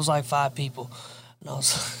people. It was like 5 people. And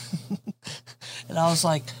I was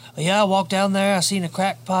like, yeah, I walked down there. I seen a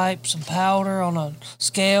crack pipe, some powder on a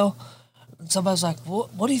scale. And somebody's like,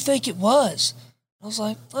 what do you think it was? I was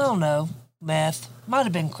like, I don't know. Meth. Might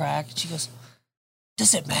have been crack. And she goes,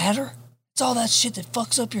 does it matter? It's all that shit that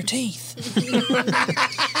fucks up your teeth.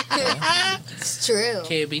 It's true.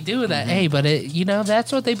 Can't be doing that. Hey, but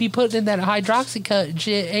that's what they be putting in that hydroxycut and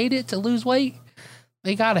shit, ain't it, to lose weight?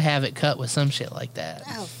 They gotta have it cut with some shit like that.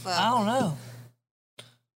 Oh, fuck. I don't know.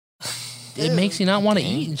 It makes you not want to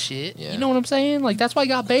eat and shit. Yeah. You know what I'm saying? Like, that's why it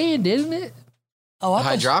got banned, didn't it? Oh, I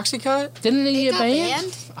thought, Hydroxycut? Didn't it get got banned?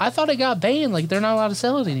 banned? I thought it got banned. Like, they're not allowed to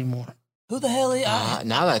sell it anymore. who the hell is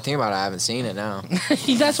Now that I think about it, I haven't seen it now.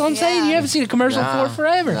 That's what I'm saying. You haven't seen a commercial Nah. for it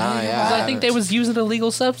forever. Nah, yeah, 'Cause I I think they haven't. was using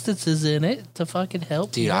illegal substances in it to fucking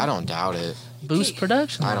help. Dude, I don't doubt it. boost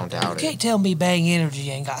production. I don't doubt You it. can't tell me Bang Energy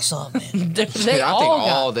ain't got something in it. They Dude, I think all got.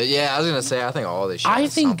 all the I was gonna say I think all this shit I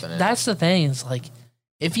has think something in it. that's the thing. Is like,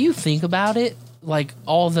 if you think about it, like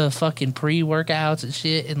all the fucking pre-workouts and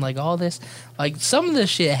shit, and like all this, like some of this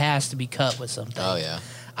shit has to be cut with something. Oh yeah.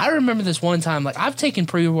 I remember this one time, like I've taken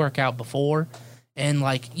pre-workout before, and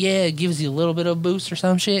like it gives you a little bit of a boost or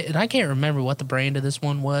some shit, and I can't remember what the brand of this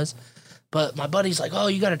one was, but my buddy's like, "Oh,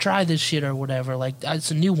 you got to try this shit or whatever. Like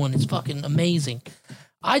it's a new one. It's fucking amazing."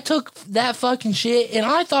 I took that fucking shit, and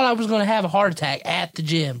I thought I was gonna have a heart attack at the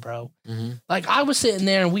gym, bro. Mm-hmm. Like I was sitting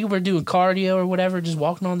there and we were doing cardio or whatever, just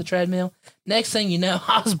walking on the treadmill. Next thing you know,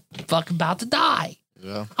 I was fucking about to die.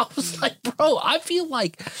 Yeah. I was like, bro, I feel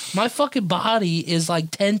like my fucking body is like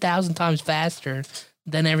 10,000 times faster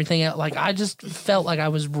than everything else. Like I just felt like I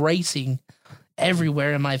was racing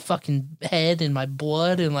everywhere in my fucking head and my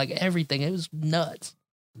blood and like everything. It was nuts.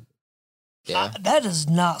 Yeah. That does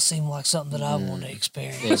not seem like something that I want to Yeah,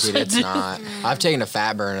 experience. dude, it's not. I've taken a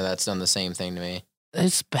fat burner that's done the same thing to me.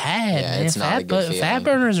 It's bad, Yeah, man. it's not a good fat feeling.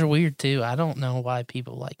 burners are weird too. I don't know why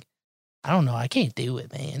people like. I don't know. I can't do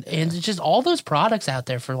it, man. And it's just all those products out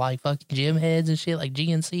there for like fucking gym heads and shit, like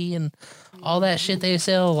GNC and all that shit they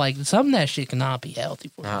sell. Like some of that shit cannot be healthy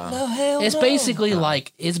for you. No hell It's no. basically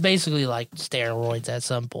like steroids at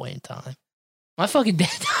some point in time. My fucking dad,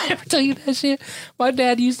 I ever tell you that shit? My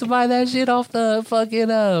dad used to buy that shit off the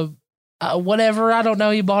fucking whatever, I don't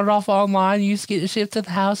know. He bought it off online. He used to get it shipped to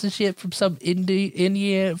the house and shit from some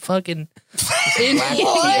India fucking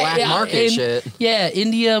Black market shit. Yeah,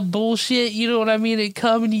 India bullshit. You know what I mean? It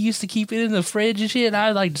come and he used to keep it in the fridge and shit. And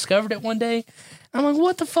I like discovered it one day. I'm like,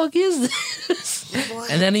 what the fuck is this?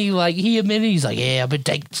 And then he admitted, he's like, yeah, I've been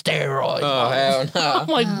taking steroids. Oh hell I'm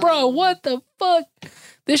no. like, bro, what the fuck?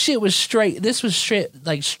 This shit was straight. This was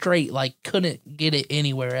straight, like couldn't get it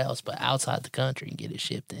anywhere else but outside the country and get it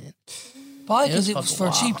shipped in. Probably It was because it was fucking for a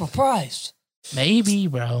wild. cheaper price. Maybe,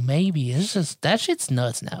 bro, maybe. It's just, that shit's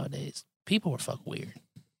nuts nowadays. People were fucking weird.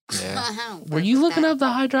 Yeah. Were you looking up the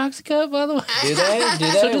hydroxycut, by the way? Do they? Do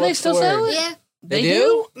they? So do they What's still the sell word? it? Yeah. They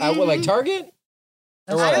do? What, like Mhm. Target?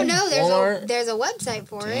 Or I what? don't know. Walmart? There's a website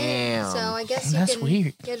for Damn. it. So I guess you That's can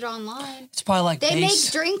weird. get it online. It's probably like They base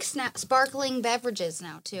make drinks now, sparkling beverages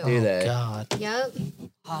now too. Do they? God. Yep.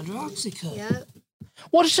 hydroxycut. Yep.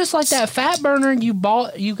 Well, it's just like that fat burner you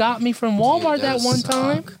got me from Walmart Dude, that those one suck.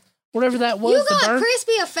 time. Whatever that was. You got the burn,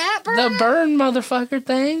 crispy a fat burner? the burn motherfucker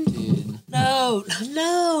thing. Dude. No.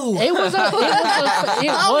 It was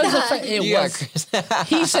You got Chris.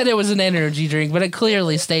 he said it was an energy drink, but it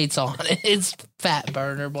clearly states on it. It's fat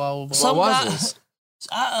burner, blah, blah, blah. Some What guy, was this?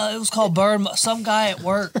 it was called Burn. Some guy at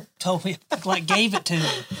work told me, like, gave it to me.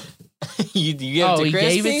 You gave Oh, it to he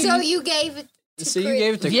Christy? gave it to So you gave it to So you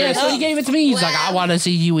gave it to Yeah, Christy? so he gave it to me. He's like, I Wow. want to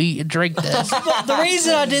see you eat and drink this. But the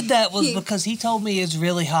reason I did that was because he told me it's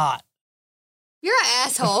really hot. You're an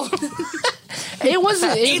asshole. It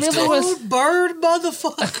wasn't. It It's really was. called Burn,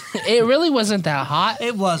 motherfucker. It really wasn't that hot.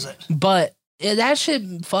 It wasn't. But that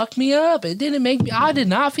shit fucked me up. It didn't make me. I did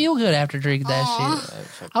not feel good after drinking that Aw.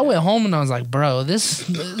 shit. I went home and I was like, bro, this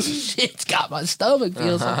shit's got my stomach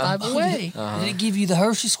feel some type of way. Did it give you the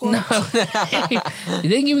Hershey squirt? No, it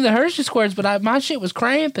didn't give me the Hershey squirts, but my shit was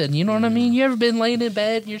cramping. You know what I mean? You ever been laying in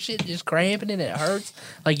bed and your shit just cramping and it hurts?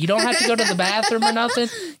 Like you don't have to go to the bathroom or nothing.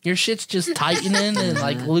 Your shit's just tightening and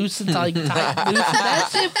like loosen, like tight, loosen. That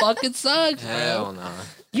shit fucking sucks, Hell bro. no.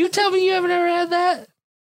 You tell me you ever never had that?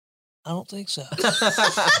 I don't think so.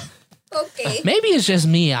 Okay. Maybe it's just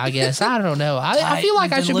me. I guess I don't know. I feel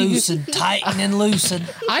like I should be. loosen, tighten and loosen.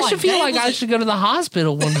 I should feel like "Dang, I was it-" should go to the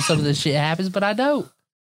hospital when some of this shit happens, but I don't.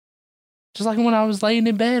 Just like when I was laying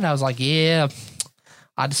in bed, I was like, yeah,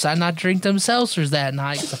 I decided not to drink them seltzers that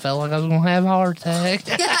night because I felt like I was going to have a heart attack.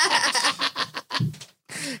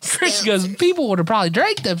 Chris goes, people would have probably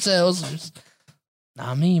drank them seltzers.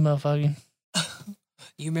 Not me, motherfucker.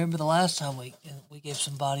 You remember the last time we gave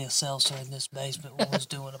somebody a seltzer in this basement when we was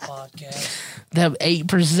doing a podcast? That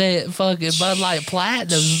 8% fucking Bud Light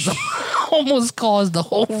Platinum almost caused the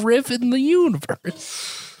whole rift in the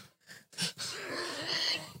universe.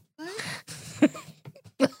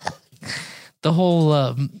 The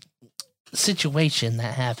whole situation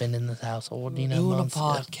that happened in this household, you know, doing a months ago.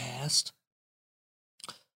 podcast,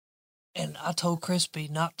 and I told Crispy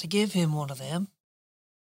not to give him one of them.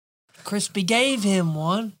 Crispy gave him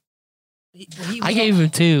one. I gave him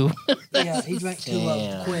 2. Yeah, he drank 2 of them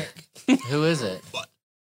Damn. quick. Who is it?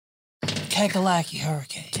 Kakalaki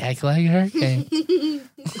Hurricane. Kakalaki Hurricane.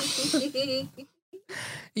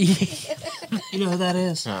 You know who that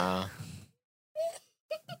is? Oh,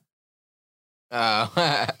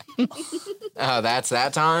 that's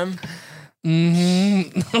that time?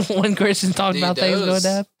 Mm-hmm. When Christian talked Dude, about things going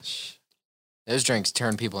down. Those drinks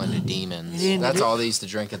turn people into demons. Yeah, That's dude. all they used to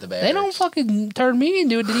drink at the bar. They don't fucking turn me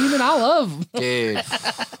into a demon. I love 'em. Dude.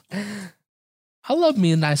 I love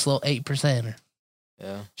me a nice little 8%er.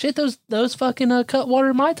 Yeah. Shit, those fucking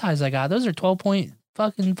Cutwater Mai Tais I got, those are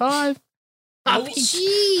 12.5. I mean,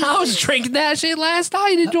 Jeez. I was drinking that shit last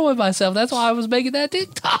night, enjoying myself. That's why I was making that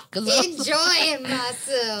TikTok. 'Cause I was Enjoying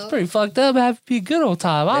myself. pretty fucked up, having a good old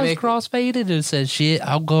time. I They was make- crossfaded and said, shit,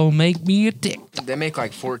 I'm gonna make me a TikTok. They make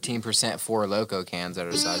like 14% Four Loko cans that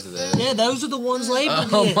are the size of this. Yeah, those are the ones labeled.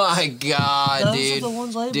 Oh hits. my god, Those dude. are the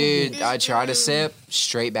ones labeled. Dude, hits. I tried to sip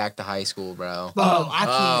straight back to high school, bro. Bro, I can't.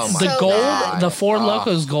 Oh my The So gold, bad. the Four Oh.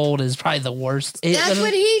 Locos gold is probably the worst. That's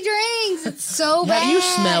what he drinks. It's so bad. Have you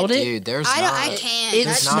smelled it? Dude, there's I not. can't. It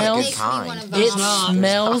That smells- shit not a makes good me kind.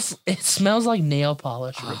 wanna It vomit. smells like nail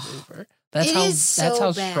polish remover. That's It how is that's so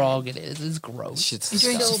how bad. strong it is. It's gross. Shit's He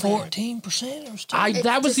drinks So bad. 14% or something. It's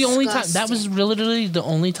That was the only time. That was disgusting. literally the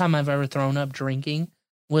only time I've ever thrown up drinking.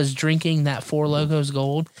 Was drinking that Four Locos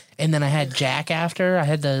Gold, and then I had Jack after. I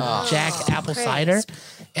had the Oh. Jack apple Christ. cider,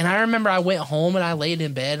 and I remember I went home and I laid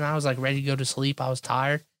in bed and I was like ready to go to sleep. I was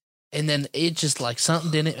tired, and then it just like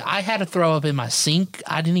something didn't. I had to throw up in my sink.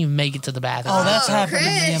 I didn't even make it to the bathroom. Oh, that's Oh, happened to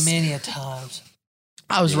me Chris. many a times.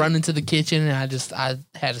 I was running to the kitchen and I had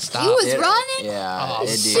to stop. He was It- running? Yeah, Oh, it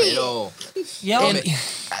did. shit. It'll- Yeah, And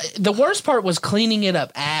the worst part was cleaning it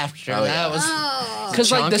up after. Oh, That yeah. was Oh.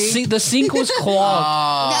 because like Chunky? the sink was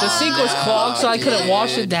clogged. Oh, The sink was clogged, so I couldn't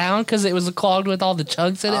wash it dude. down because it was clogged with all the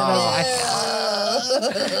chunks in it. And I was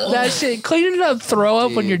like, that shit, cleaning it up, throw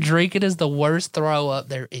up when Dude. you're drinking is the worst throw up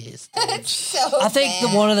there is. So I think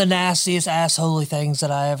bad. one of the nastiest assholey things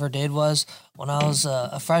that I ever did was when I was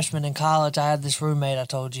a freshman in college. I had this roommate I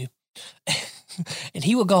told you, and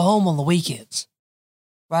he would go home on the weekends,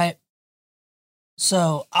 right?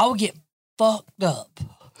 So I would get fucked up.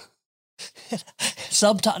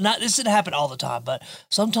 Sometimes, not this didn't happen all the time, but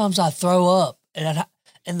sometimes I throw up,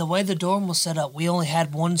 and the way the dorm was set up, we only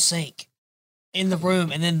had one sink in the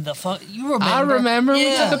room, and then you remember? I remember we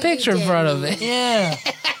Yeah. took a picture in front of it. Yeah.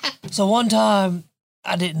 So one time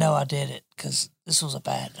I didn't know I did it because this was a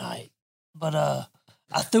bad night. But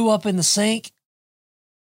I threw up in the sink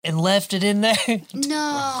and left it in there.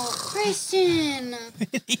 No, Christian.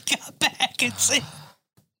 He got back and said,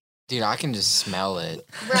 Dude, I can just smell it.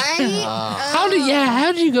 Right? How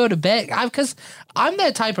did you go to bed? Because I'm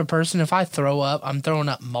that type of person. If I throw up, I'm throwing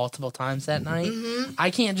up multiple times that night. Mm-hmm.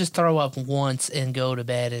 I can't just throw up once and go to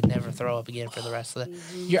bed and never throw up again for the rest of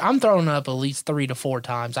the. I'm throwing up at least 3 to 4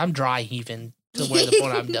 times. I'm dry heaving to where the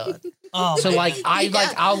point I'm done. oh, So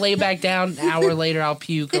I'll lay back down. An hour later, I'll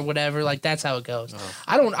puke or whatever. Like that's how it goes.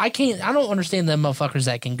 I don't understand them motherfuckers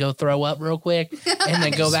that can go throw up real quick and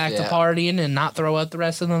then go back to Yeah. partying and not throw up the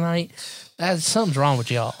rest of the night. Something's wrong with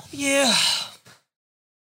y'all. yeah.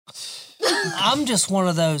 I'm just one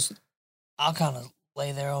of those. I'll kind of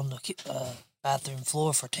lay there on the bathroom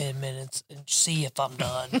floor for 10 minutes and see if I'm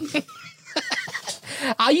done.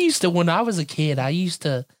 When I was a kid, I used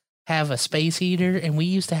to have a space heater, and we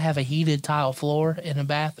used to have a heated tile floor in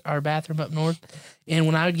our bathroom up north. And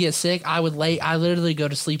when I would get sick, I literally go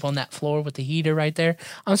to sleep on that floor with the heater right there.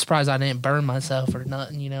 I'm surprised I didn't burn myself or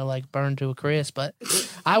nothing, like burn to a crisp. But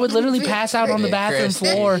I would literally pass out on the Yeah, bathroom crispy.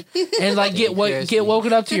 floor and like get Crispy.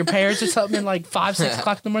 woken up to your parents or something at like 5, 6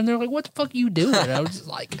 o'clock in the morning. They're like, "What the fuck are you doing?" And I was just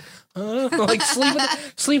like, like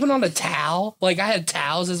sleeping on a towel. Like I had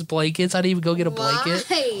towels as blankets. I didn't even go get a blanket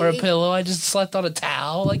or a Why? pillow. I just slept on a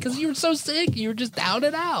towel, like because you were so sick. You were just down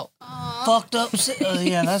and out. Fucked up.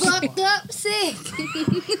 Yeah, that's. Fucked up sick.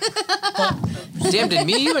 Damn, did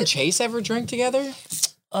me, you, and Chase ever drink together?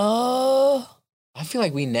 Uh, I feel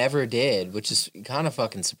like we never did, which is kind of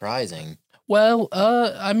fucking surprising. Well,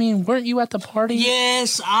 I mean, weren't you at the party?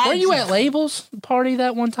 Yes, Weren't you at Label's party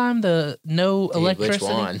that one time? The no Dude, electricity.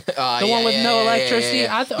 Which one? The one with no electricity.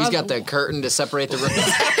 Yeah. He's got the curtain to separate the room.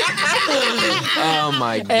 Oh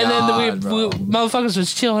my god! And then we motherfuckers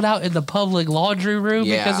was chilling out in the public laundry room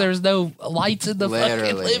because there was no lights in the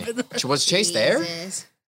fucking living room. Was Chase there? Jesus.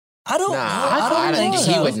 I don't know. I I don't think so.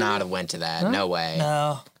 He so. would not have went to that. Huh? No way.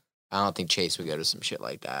 No. I don't think Chase would go to some shit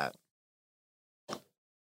like that.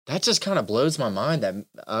 That just kind of blows my mind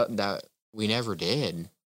that we never did.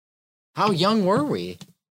 How young were we?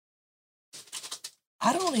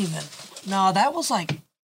 I don't even. No, that was like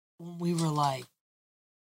when we were like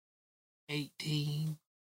 18.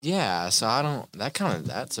 Yeah, so I don't.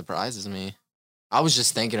 That surprises me. I was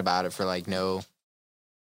just thinking about it for like no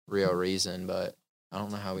real reason, but I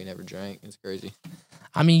don't know how we never drank. It's crazy.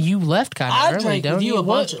 I mean, you left kind I of early, drank don't with you? you a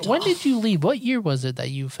bunch of When times. did you leave? What year was it that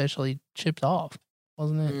you officially chipped off?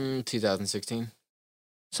 Wasn't it? 2016.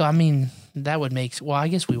 So I mean, that would make. Well, I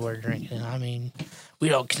guess we were drinking. I mean, we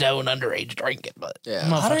don't condone underage drinking, but Yeah.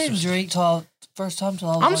 I didn't even motherfuckers- drink till first time till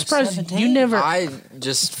I was I'm like surprised 17. you never. I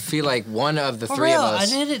just feel like one of the For three real, of I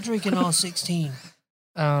us. didn't drink it on 16.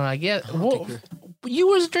 I get. I don't Well, think you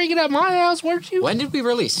was drinking at my house, weren't you? When did we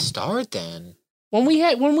really start then? When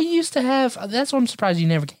we used to have. That's why I'm surprised you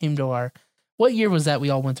never came to our. What year was that we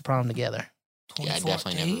all went to prom together? Yeah, I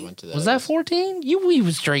definitely never 2014? went to that. Was that 14? We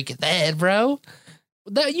was drinking that, bro.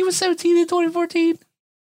 That you was 17 in 2014.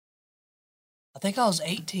 I think I was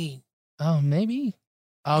 18. Oh, maybe.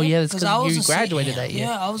 Oh yeah, that's I was because you a se- graduated that year.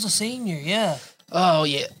 Yeah, I was a senior. Yeah. Oh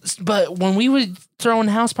yeah, but when we would throwing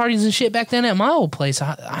house parties and shit back then at my old place,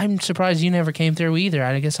 I'm surprised you never came through either.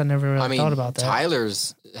 I guess I never really thought about that.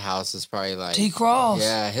 Tyler's house is probably like T Cross.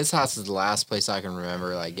 Yeah, his house is the last place I can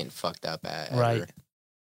remember like getting fucked up at. Ever. Right.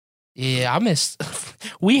 Yeah, I missed.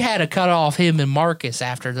 We had to cut off him and Marcus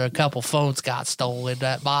after the couple phones got stolen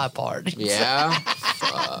at my party. Yeah.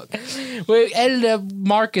 Fuck. We ended up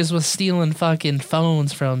Marcus was stealing fucking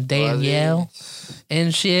phones from Danielle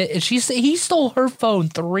and shit. And he stole her phone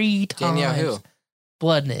 3 times. Danielle who?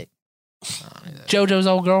 Bloodnick. I don't know that. JoJo's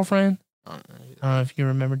old girlfriend. I don't know who I don't know if you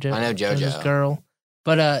remember JoJo. I know JoJo. JoJo's girl.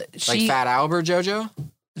 But Like she Fat Albert JoJo?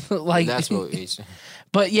 like That's what we used to.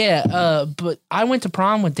 But yeah, but I went to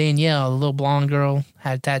prom with Danielle, the little blonde girl,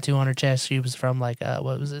 had a tattoo on her chest. She was from like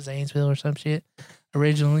what was it, Zanesville or some shit.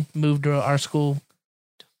 Originally moved to our school,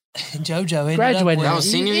 JoJo ended graduated. up That with was her.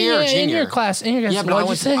 senior year or In junior? your class. In your class. Yeah, but I What'd you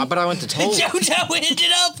went say? to I went to Toll. JoJo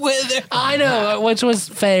ended up with her. I know, which was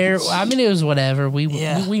fair. I mean, it was whatever.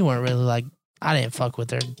 Yeah. We weren't really like. I didn't fuck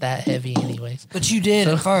with her that heavy, anyways. But you did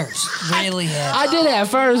at first. Really had. I did at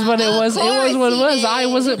first, but it was what it was. he I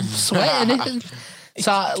did. wasn't sweating it.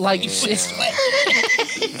 So like,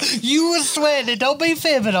 You were sweating. Don't be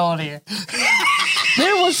fibbing on here.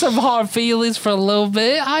 there was some hard feelings for a little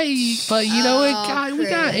bit. But you know,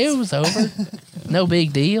 it was over. No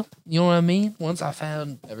big deal. You know what I mean? Once I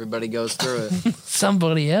found Everybody goes through it.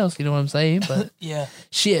 somebody else, you know what I'm saying? But Yeah.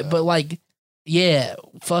 shit, but like, yeah,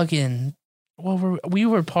 fucking. Well, we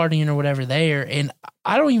were partying or whatever there, and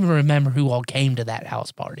I don't even remember who all came to that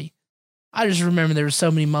house party. I just remember there were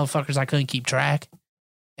so many motherfuckers I couldn't keep track.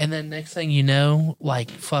 And then next thing you know,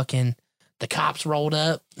 like fucking the cops rolled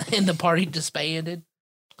up and the party disbanded.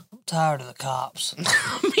 I'm tired of the cops.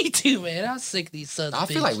 Me too, man. I was sick of these sons. I of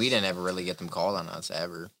feel like bitches. we didn't ever really get them called on us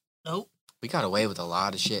ever. Nope. We got away with a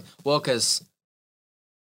lot of shit. Well, because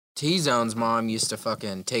T-Zone's mom used to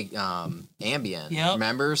fucking take Ambien. Yep.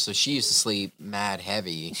 Remember? So she used to sleep mad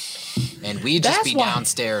heavy. And we'd just That's be why-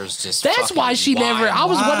 downstairs just That's fucking why she never. I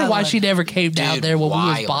was wondering why Wild. she never came down Dude, there when we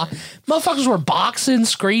was wild. motherfuckers were boxing,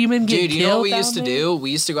 screaming, getting Dude, you know what we killed used to down there? do?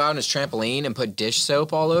 We used to go out on his trampoline and put dish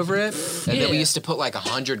soap all over it. And then we Yeah. used to put like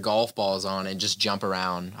 100 golf balls on it and just jump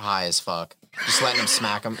around high as fuck. Just letting him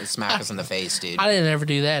smack us in the face, dude. I didn't ever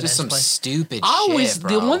do that. Just at some his place. stupid I always shit,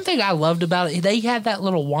 bro. the one thing I loved about it, they had that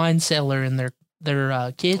little wine cellar in their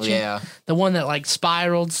kitchen. Yeah. The one that like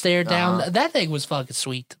spiraled, stared down. Uh-huh. That thing was fucking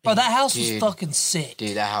sweet. to me. Bro, that house was Dude. fucking sick.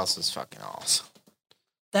 Dude, that house was fucking awesome.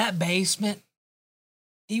 That basement,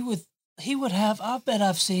 he would have. I bet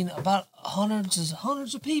I've seen about hundreds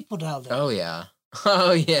of people down there. Oh, yeah.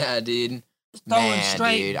 Oh, yeah, dude. Throwing Man,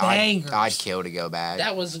 straight dude, bangers. I'd kill to go back.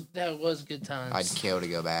 that was good times. I'd kill to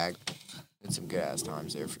go back. It's some good ass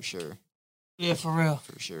times there for sure. Yeah, for real.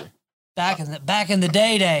 For sure. Back in the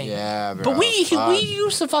day. Yeah, bro. but we fuck.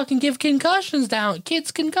 used to fucking give concussions down,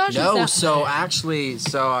 kids concussions. No, down so there. actually,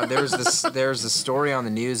 there's this story on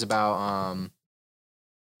the news about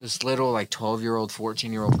this little like 12-year-old,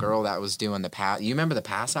 14-year-old girl that was doing the pass. You remember the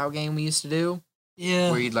pass out game we used to do?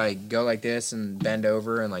 Yeah. Where you'd like go like this and bend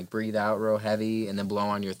over and like breathe out real heavy and then blow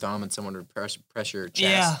on your thumb and someone would press your chest.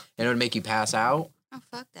 Yeah. And it would make you pass out. Oh,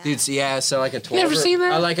 fuck that. Dude, so like a 12 never seen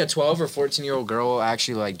that? like a 12 or 14-year-old girl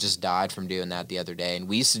actually like just died from doing that the other day, and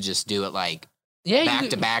we used to just do it like Yeah. back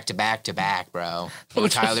to back to back to back, bro. In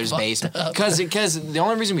Which is Tyler's fucked basement. up. Because the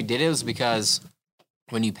only reason we did it was because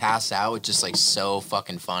when you pass out, it's just like so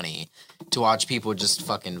fucking funny to watch people just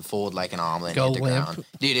fucking fold like an omelet Go and hit the limp. ground.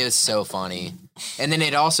 Dude, it was so funny. And then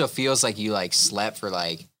it also feels like you like slept for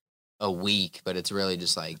like a week, but it's really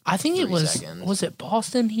just like I think it 3 was seconds. was it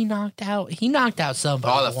Boston he knocked out? He knocked out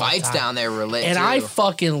somebody. All the one fights time. down there were lit And too. I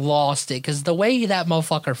fucking lost it because the way that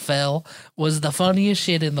motherfucker fell was the funniest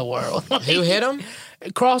shit in the world. Who hit him?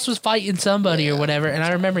 Cross was fighting somebody or whatever, and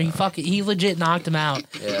I remember he legit knocked him out.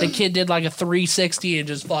 Yeah. The kid did like a 360 and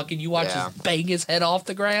just fucking you watch Yeah. him bang his head off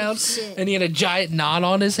the ground, Shit. and he had a giant knot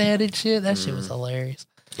on his head and shit. That shit was hilarious.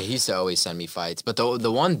 Yeah, he used to always send me fights. But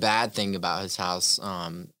the one bad thing about his house,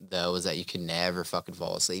 though, was that you could never fucking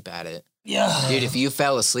fall asleep at it. Yeah, Dude, if you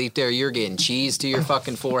fell asleep there, you're getting cheese to your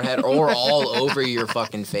fucking forehead or all over your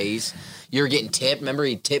fucking face. You're getting tipped. Remember,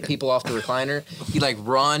 he'd tip people off the recliner? He'd like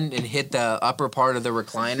run and hit the upper part of the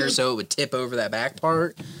recliner so it would tip over that back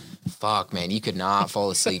part. Fuck, man, you could not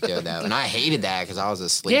fall asleep there, though. And I hated that because I was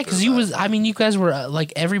asleep. yeah, because you guys were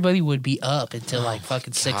like everybody would be up until like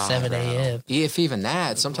fucking 6, 7 a.m. If even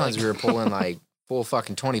that, sometimes we were pulling like full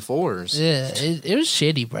fucking 24s. Yeah, it was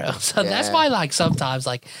shitty, bro. So that's Yeah. why, like, sometimes,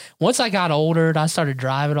 like, once I got older and I started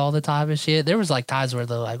driving all the time and shit, there was, like, times where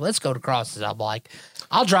they're like, let's go to Crosses. I'm like,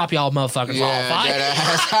 I'll drop y'all motherfuckers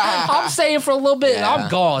off. I'm staying for a little bit and Yeah. I'm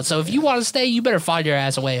gone. So if you want to stay, you better find your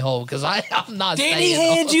ass a way home because I'm not Did staying. he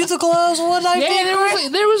hand you the gloves one night? Yeah,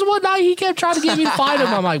 Big there was one night he kept trying to get me to fight him.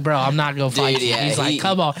 I'm like, bro, I'm not gonna fight Dude, you. yeah, He's like,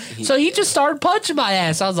 come on. So he just started punching my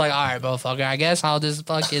ass. I was like, all right, motherfucker, I guess I'll just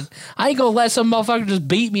fucking, I ain't gonna let some motherfucker just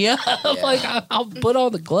beat me up. Like, I'll put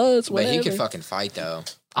on the gloves, But whatever. he could fucking fight, though.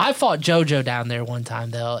 I fought JoJo down there one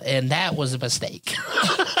time though, and that was a mistake.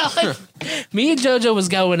 Like, me and JoJo was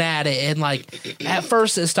going at it, and like at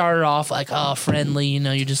first it started off like friendly, you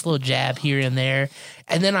know, you just a little jab here and there,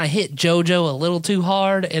 and then I hit JoJo a little too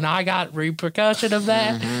hard, and I got repercussion of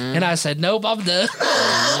that, and I said, nope, I'm done.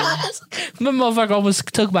 The motherfucker almost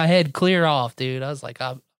took my head clear off, dude. I was like,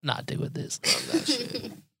 I'm not doing this.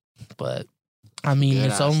 But I mean,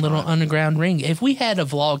 Good its own ass little fun. underground ring. If we had a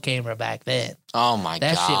vlog camera back then, Oh my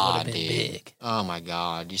that shit would god, have been dude. big. Oh my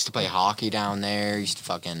god. Used to play hockey down there. Used to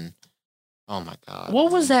fucking. Oh my god.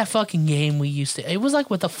 What was that fucking game we used to? It was like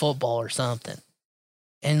with a football or something,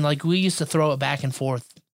 and like we used to throw it back and forth,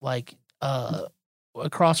 like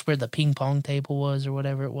across where the ping pong table was or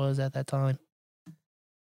whatever it was at that time.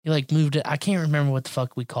 You like moved it. I can't remember what the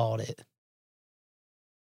fuck we called it.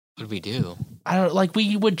 What did we do? I don't like.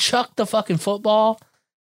 We would chuck the fucking football.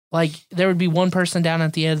 Like there would be one person down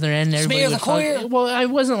at the other end. And everybody Smear the would fuck- queer. Well, it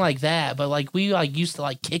wasn't like that, but like we like used to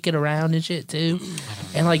like kick it around and shit too.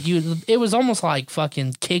 And like it was almost like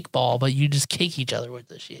fucking kickball, but you just kick each other with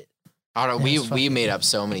the shit. I don't know. Yeah, We it's fucking- made up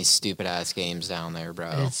so many stupid ass games down there,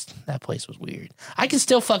 bro. That place was weird. I can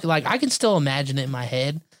still I can still imagine it in my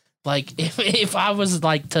head. Like if I was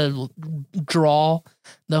like to draw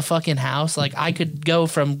the fucking house, like I could go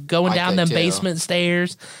from going I down could, them too. basement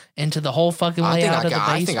stairs into the whole fucking layout of the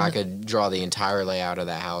I basement. think I could draw the entire layout of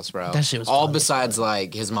that house, bro. That shit was all fun. besides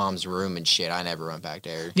like his mom's room and shit. I never went back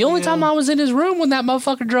there. The only time I was in his room when that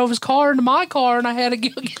motherfucker drove his car into my car and I had to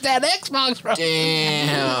go get that Xbox, bro.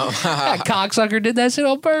 Damn. That cocksucker did that shit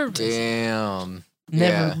on purpose. Damn.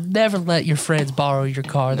 Never let your friends borrow your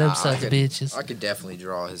car. Them Nah, such bitches. I could definitely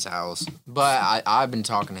draw his house. But I've been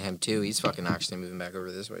talking to him too. He's fucking actually moving back over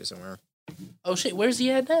this way somewhere. Oh shit, where's he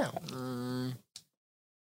at now?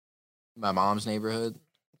 My mom's neighborhood.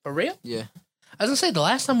 For real? Yeah. I was gonna say the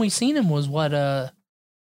last time we seen him was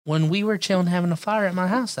when we were chilling having a fire at my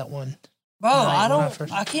house that one. Bro, Right, I when I don't.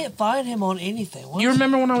 first- I can't find him on anything. What You is-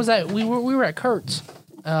 remember when I was we were at Kurt's,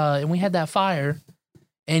 and we had that fire,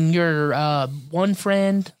 and your one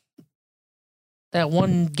friend, that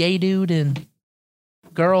one gay dude and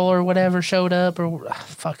girl or whatever showed up, or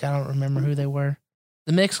fuck, I don't remember who they were.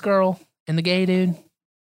 The mixed girl and the gay dude.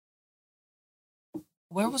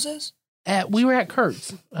 Where was this? We were at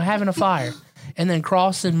Kurt's having a fire, and then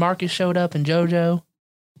Cross and Marcus showed up and JoJo.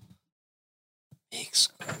 Mix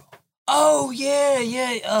girl. Oh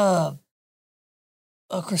yeah.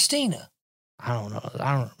 Christina. I don't know.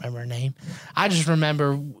 I don't remember her name. I just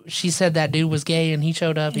remember she said that dude was gay and he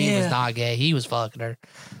showed up. He was Yeah. not gay. He was fucking her.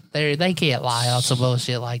 They can't lie on some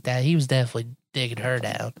bullshit like that. He was definitely digging her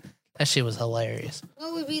down. That shit was hilarious.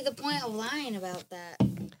 What would be the point of lying about that?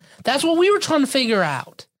 That's what we were trying to figure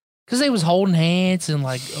out. Because they was holding hands and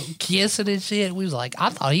like kissing and shit. We was like, I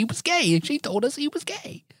thought he was gay, and she told us he was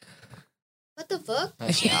gay. What the fuck?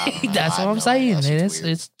 That's what I'm saying, man.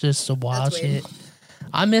 It's just some wild That's weird. shit.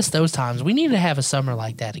 I miss those times. We need to have a summer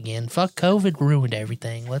like that again. Fuck COVID ruined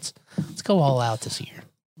everything. Let's go all out this year.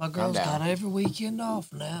 My girl's down. got every weekend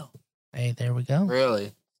off now. Hey, there we go.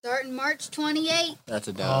 Really? Starting March 28th. That's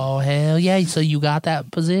a dub. Oh hell yeah! So you got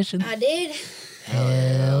that position? I did.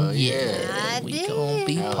 Hell yeah! I We did. gonna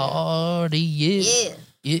be Hell yeah. partying.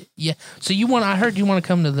 Yeah. Yeah. So I heard you want to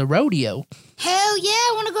come to the rodeo. Hell yeah,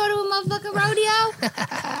 I want to go to a motherfucking rodeo.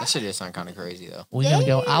 That shit just sound kind of crazy though. We're gonna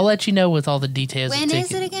go. I'll let you know with all the details. When of is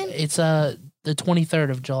ticket. it again? It's the 23rd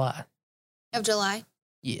of July. Of July.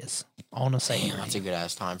 Yes, on a Saturday. That's a good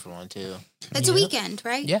ass time for one too. It's a weekend,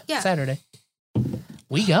 right? Yeah, Saturday.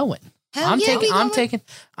 We going. Hell yeah, we going.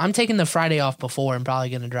 I'm taking the Friday off before and probably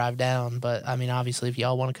gonna drive down. But I mean, obviously, if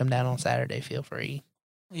y'all want to come down on Saturday, feel free.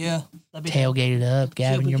 Yeah. That'd be Tailgate it up,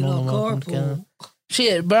 Gavin. we You're get more on than welcome to carpool. come.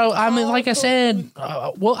 Shit, bro. I mean, like I said,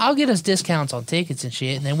 well, I'll get us discounts on tickets and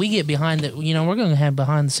shit, and then we get behind the. We're gonna have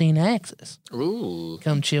behind the scene access. Ooh.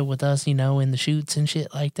 Come chill with us, in the shoots and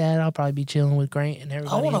shit like that. I'll probably be chilling with Grant and I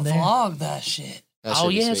everybody want in to there. vlog that shit. That Oh should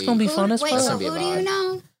be yeah, it's sweet. gonna be fun as Wait, fuck. so Gonna be a who do you vibe.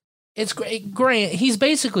 know? It's great. Grant, he's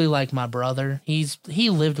basically like my brother. He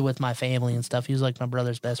lived with my family and stuff. He was like my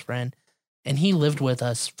brother's best friend. And he lived with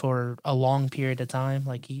us for a long period of time.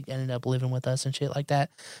 Like he ended up living with us and shit like that.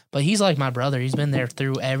 But he's like my brother. He's been there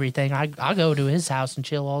through everything. I go to his house and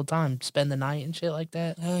chill all the time, spend the night and shit like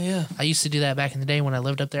that. Hell yeah. I used to do that back in the day when I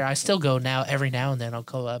lived up there. I still go now every now and then. I'll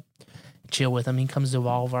go up, chill with him. He comes to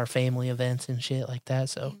all of our family events and shit like that.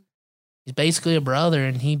 So he's basically a brother,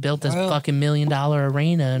 and he built this Bro. fucking $1 million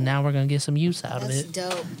arena, and now we're gonna get some use out That's of it.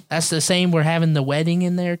 dope. That's the same. We're having the wedding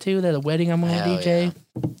in there too. The wedding I'm gonna Hell DJ.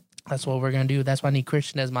 That's what we're gonna do. That's why I need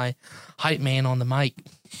Christian as my hype man on the mic,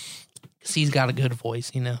 cause he's got a good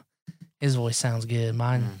voice. His voice sounds good.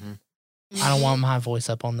 Mine, Mhm. I don't want my voice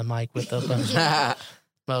up on the mic with a bunch of Yeah,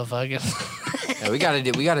 motherfuckers. we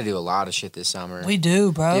gotta do a lot of shit this summer. We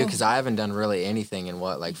do, bro. Dude, because I haven't done really anything in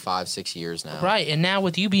like 5-6 years now. Right, and now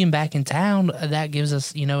with you being back in town, that gives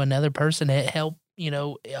us, another person to help,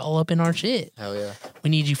 all up in our shit. Hell yeah. We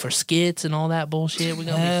need you for skits and all that bullshit. We're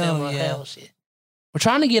gonna Hell be filming yeah. hell shit. We're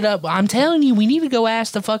trying to get up. I'm telling you, we need to go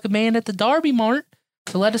ask the fucking man at the Derby Mart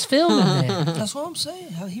to let us film in there. That's what I'm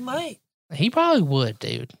saying. He might. He probably would,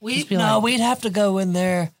 dude. Just be like, We'd have to go in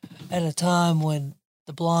there at a time when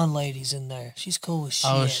the blonde lady's in there. She's cool as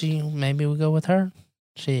shit. maybe we'll go with her.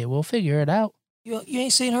 Shit, we'll figure it out. You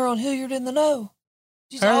ain't seen her on Hilliard in the Know.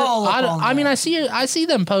 She's Her- all up on I mean, that. I see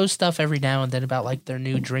them post stuff every now and then about like their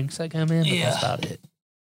new drinks that come in, but Yeah. that's about it.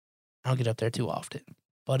 I don't get up there too often.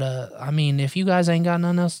 But I mean, if you guys ain't got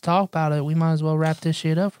nothing else to talk about it, we might as well wrap this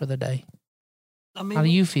shit up for the day. I mean, How do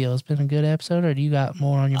you feel? It's been a good episode, or do you got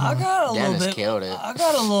more on your I mind? got a Dennis little bit. killed it. I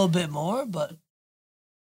got a little bit more, but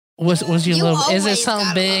Was your You little? Is it always something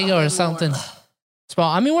got a big little or bit something more.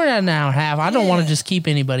 small? I mean, we're at an hour and a half. I don't want to Yeah. just keep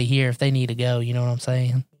anybody here if they need to go. You know what I'm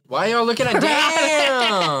saying? Why y'all looking at damn?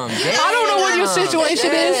 I don't know what your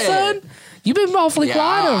situation is, Damn. son. You've been awfully Yeah,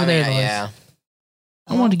 quiet over I there. mean, Louis. yeah.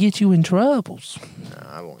 I want to get you in troubles. No,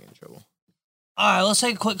 I won't get in trouble. all right. Let's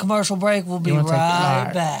take a quick commercial break. We'll be You wanna take- right all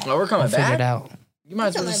right. back. Oh, we're I'll coming figure it back. out. You might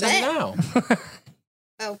as well Coming just say it back?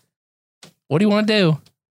 now. What do you want to do?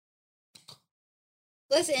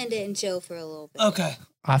 Let's end it and chill for a little bit. Okay.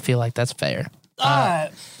 I feel like that's fair. All right.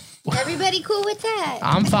 Everybody cool with that?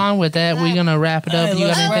 I'm fine with that. We're gonna wrap it up. Hey, You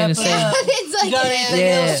got let's anything to wrap it say? up. It's like You got an anything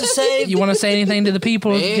Yeah. else to say? You want to say anything to the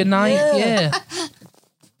people? Me? Good night. Yeah. Yeah.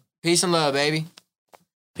 Peace and love, baby.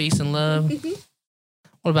 Peace and love.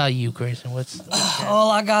 What about you, Christian? What's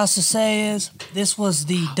All I got to say is this was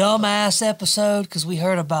the dumbass episode because we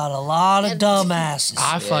heard about a lot of dumbasses.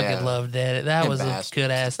 I fucking Yeah. loved it. That Good was a bastard.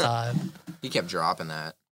 good ass time. He kept dropping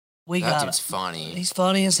that. We That got dude's it. funny. He's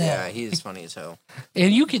funny as hell. Yeah, he is funny as hell.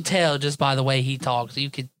 And you could tell just by the way he talks.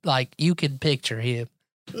 You could picture him.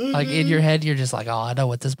 Like in Mhm. your head, you're just like, oh, I know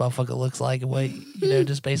what this motherfucker looks like, and wait,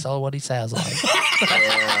 just based on what he sounds like.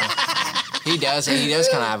 Yeah. He does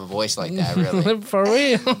kind of have a voice like that, really. For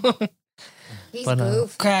real. He's But,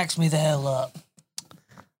 goof. Cracks me the hell up.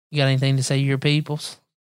 You got anything to say to your peoples?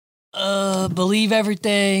 Believe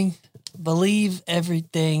everything. Believe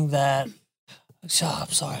everything that. Oh,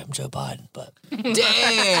 I'm sorry, I'm Joe Biden, but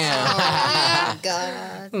Damn. Oh,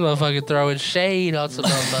 God. Motherfucker throwing shade on some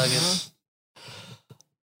motherfuckers.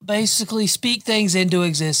 basically speak things into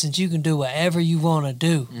existence. You can do whatever you want to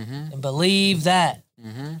do, Mm-hmm. and believe that.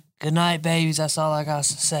 Mm-hmm. Good night, babies. That's all I got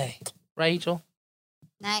to say. Rachel?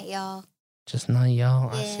 Night, y'all. Just not y'all.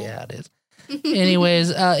 I see Yeah. how it is.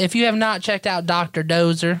 Anyways, if you have not checked out Dr.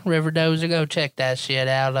 Dozer, River Dozer, go check that shit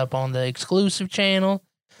out up on the exclusive channel.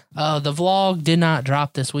 The vlog did not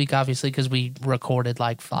drop this week, obviously, because we recorded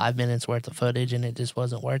like 5 minutes worth of footage and it just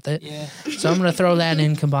wasn't worth it. Yeah. So I'm going to throw that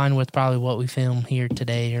in combined with probably what we film here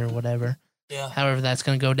today or whatever. Yeah. However that's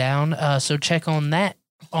going to go down. So check on that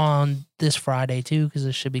on this Friday too, because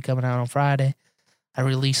it should be coming out on Friday. I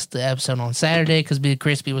released the episode on Saturday because Big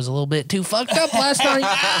Crispy was a little bit too fucked up last night,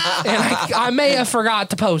 and I may have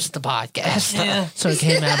forgot to post the podcast. Yeah. So it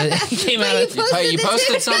came out. You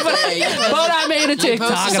posted something, but I made a you TikTok.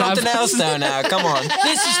 posted something else though. Now, come on.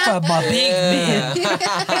 This is from my big man.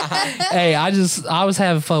 Hey, I was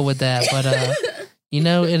having fun with that, but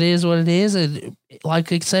it is what it is. And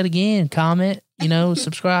like I said again, comment,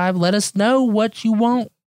 subscribe. Let us know what you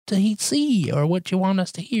want to see or what you want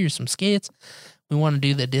us to hear. Some skits. We want to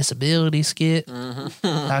do the disability skit.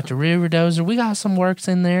 Dr. River Dozer. We got some works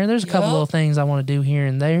in there. There's a couple little things I want to do here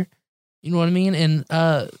and there. You know what I mean? And,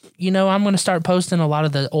 I'm going to start posting a lot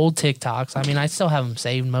of the old TikToks. I mean, I still have them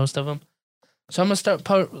saved, most of them. So I'm going to start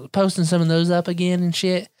posting some of those up again and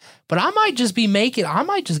shit. But I might just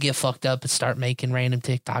get fucked up and start making random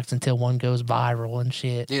TikToks until one goes viral and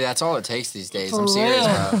shit. Dude, that's all it takes these days. For I'm serious,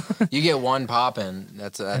 real. bro. You get one popping.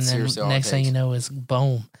 That's And then seriously all it next takes. thing you know is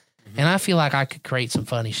boom. And I feel like I could create some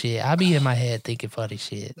funny shit. I be in my head thinking funny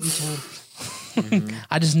shit.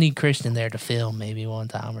 I just need Christian there to film maybe one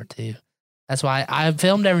time or two. That's why I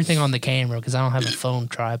filmed everything on the camera because I don't have a phone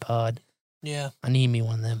tripod. Yeah. I need me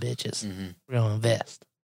one of them bitches. We're going to invest.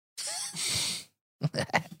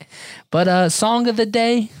 But song of the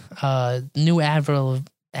day, new Avril.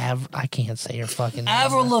 I can't say her fucking name.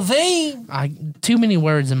 Avril Lavigne. Too many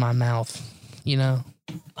words in my mouth,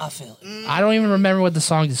 I feel it. I don't even remember what the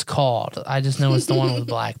song is called. I just know it's the one with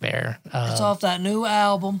Black Bear. It's off that new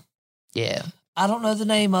album. Yeah. I don't know the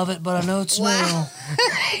name of it, but I know it's new.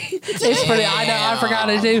 It's pretty. I know. I forgot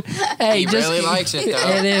to do. Hey, He really likes it, though.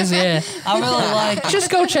 It is, yeah. I really like it. Just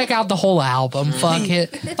go check out the whole album. Fuck it.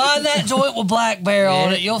 Find that joint with Black Bear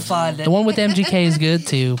on it. You'll find it. The one with MGK is good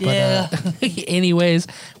too. But Yeah. anyways,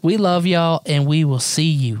 we love y'all, and we will see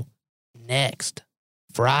you next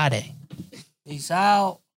Friday. Peace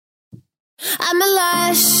out. I'm a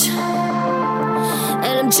lush,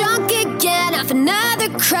 and I'm drunk again off another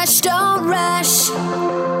crush. Don't rush,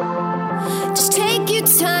 just take your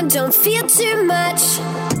time, don't feel too much.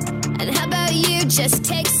 And how about you just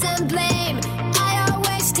take some blame? I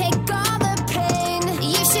always take all the pain.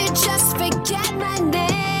 You should just forget my name.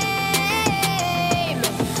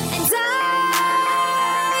 And I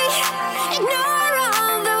ignore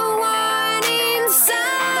all the warning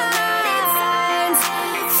signs,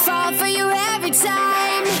 fall for you every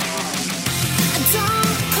time.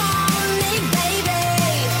 Don't call me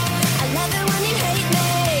baby, I love it when you hate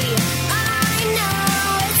me. I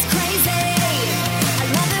know it's crazy, I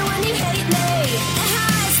love it when you hate me. The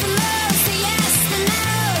highs, the lows, the yes, the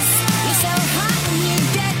no's. You're so hot when you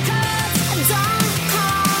get cold. Don't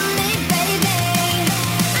call me baby,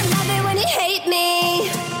 I love it when you hate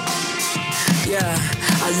me. Yeah,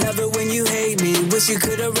 I love it when you hate me. Wish you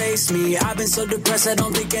could erase me. I've been so depressed, I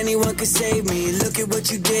don't think anyone could save me. Look at what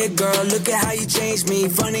you did, girl. Look at how you changed me.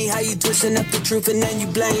 Funny how you twisting up the truth and then you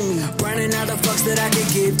blame me. Running out of fucks that I could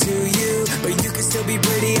give to you, but you can still be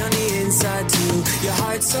pretty on the inside too. Your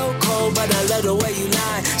heart's so cold, but I love the way you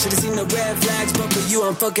lie. Should've seen the red flags, but for you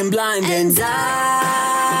I'm fucking blind. And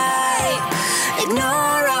I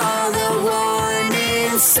ignore all the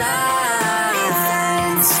warning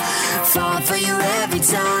signs, fall for you every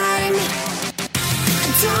time.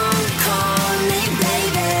 Don't call me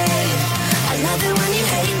baby, I love it when you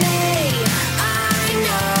hate me. I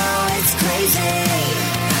know it's crazy,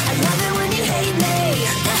 I love it when you hate me.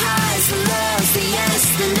 The highs, the lows, the yes,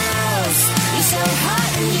 the no's. You're so hot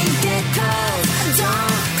and you get cold.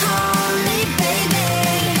 Don't call me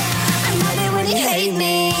baby, I love it when you hate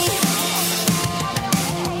me.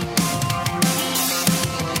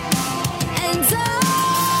 And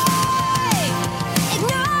I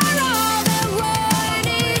ignore all the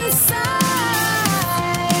warning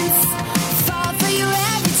signs, fall for you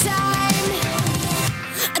every time.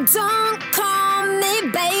 Don't call me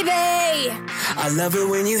baby, I love it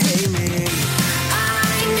when you hate me.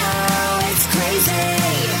 I know it's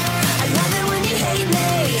crazy,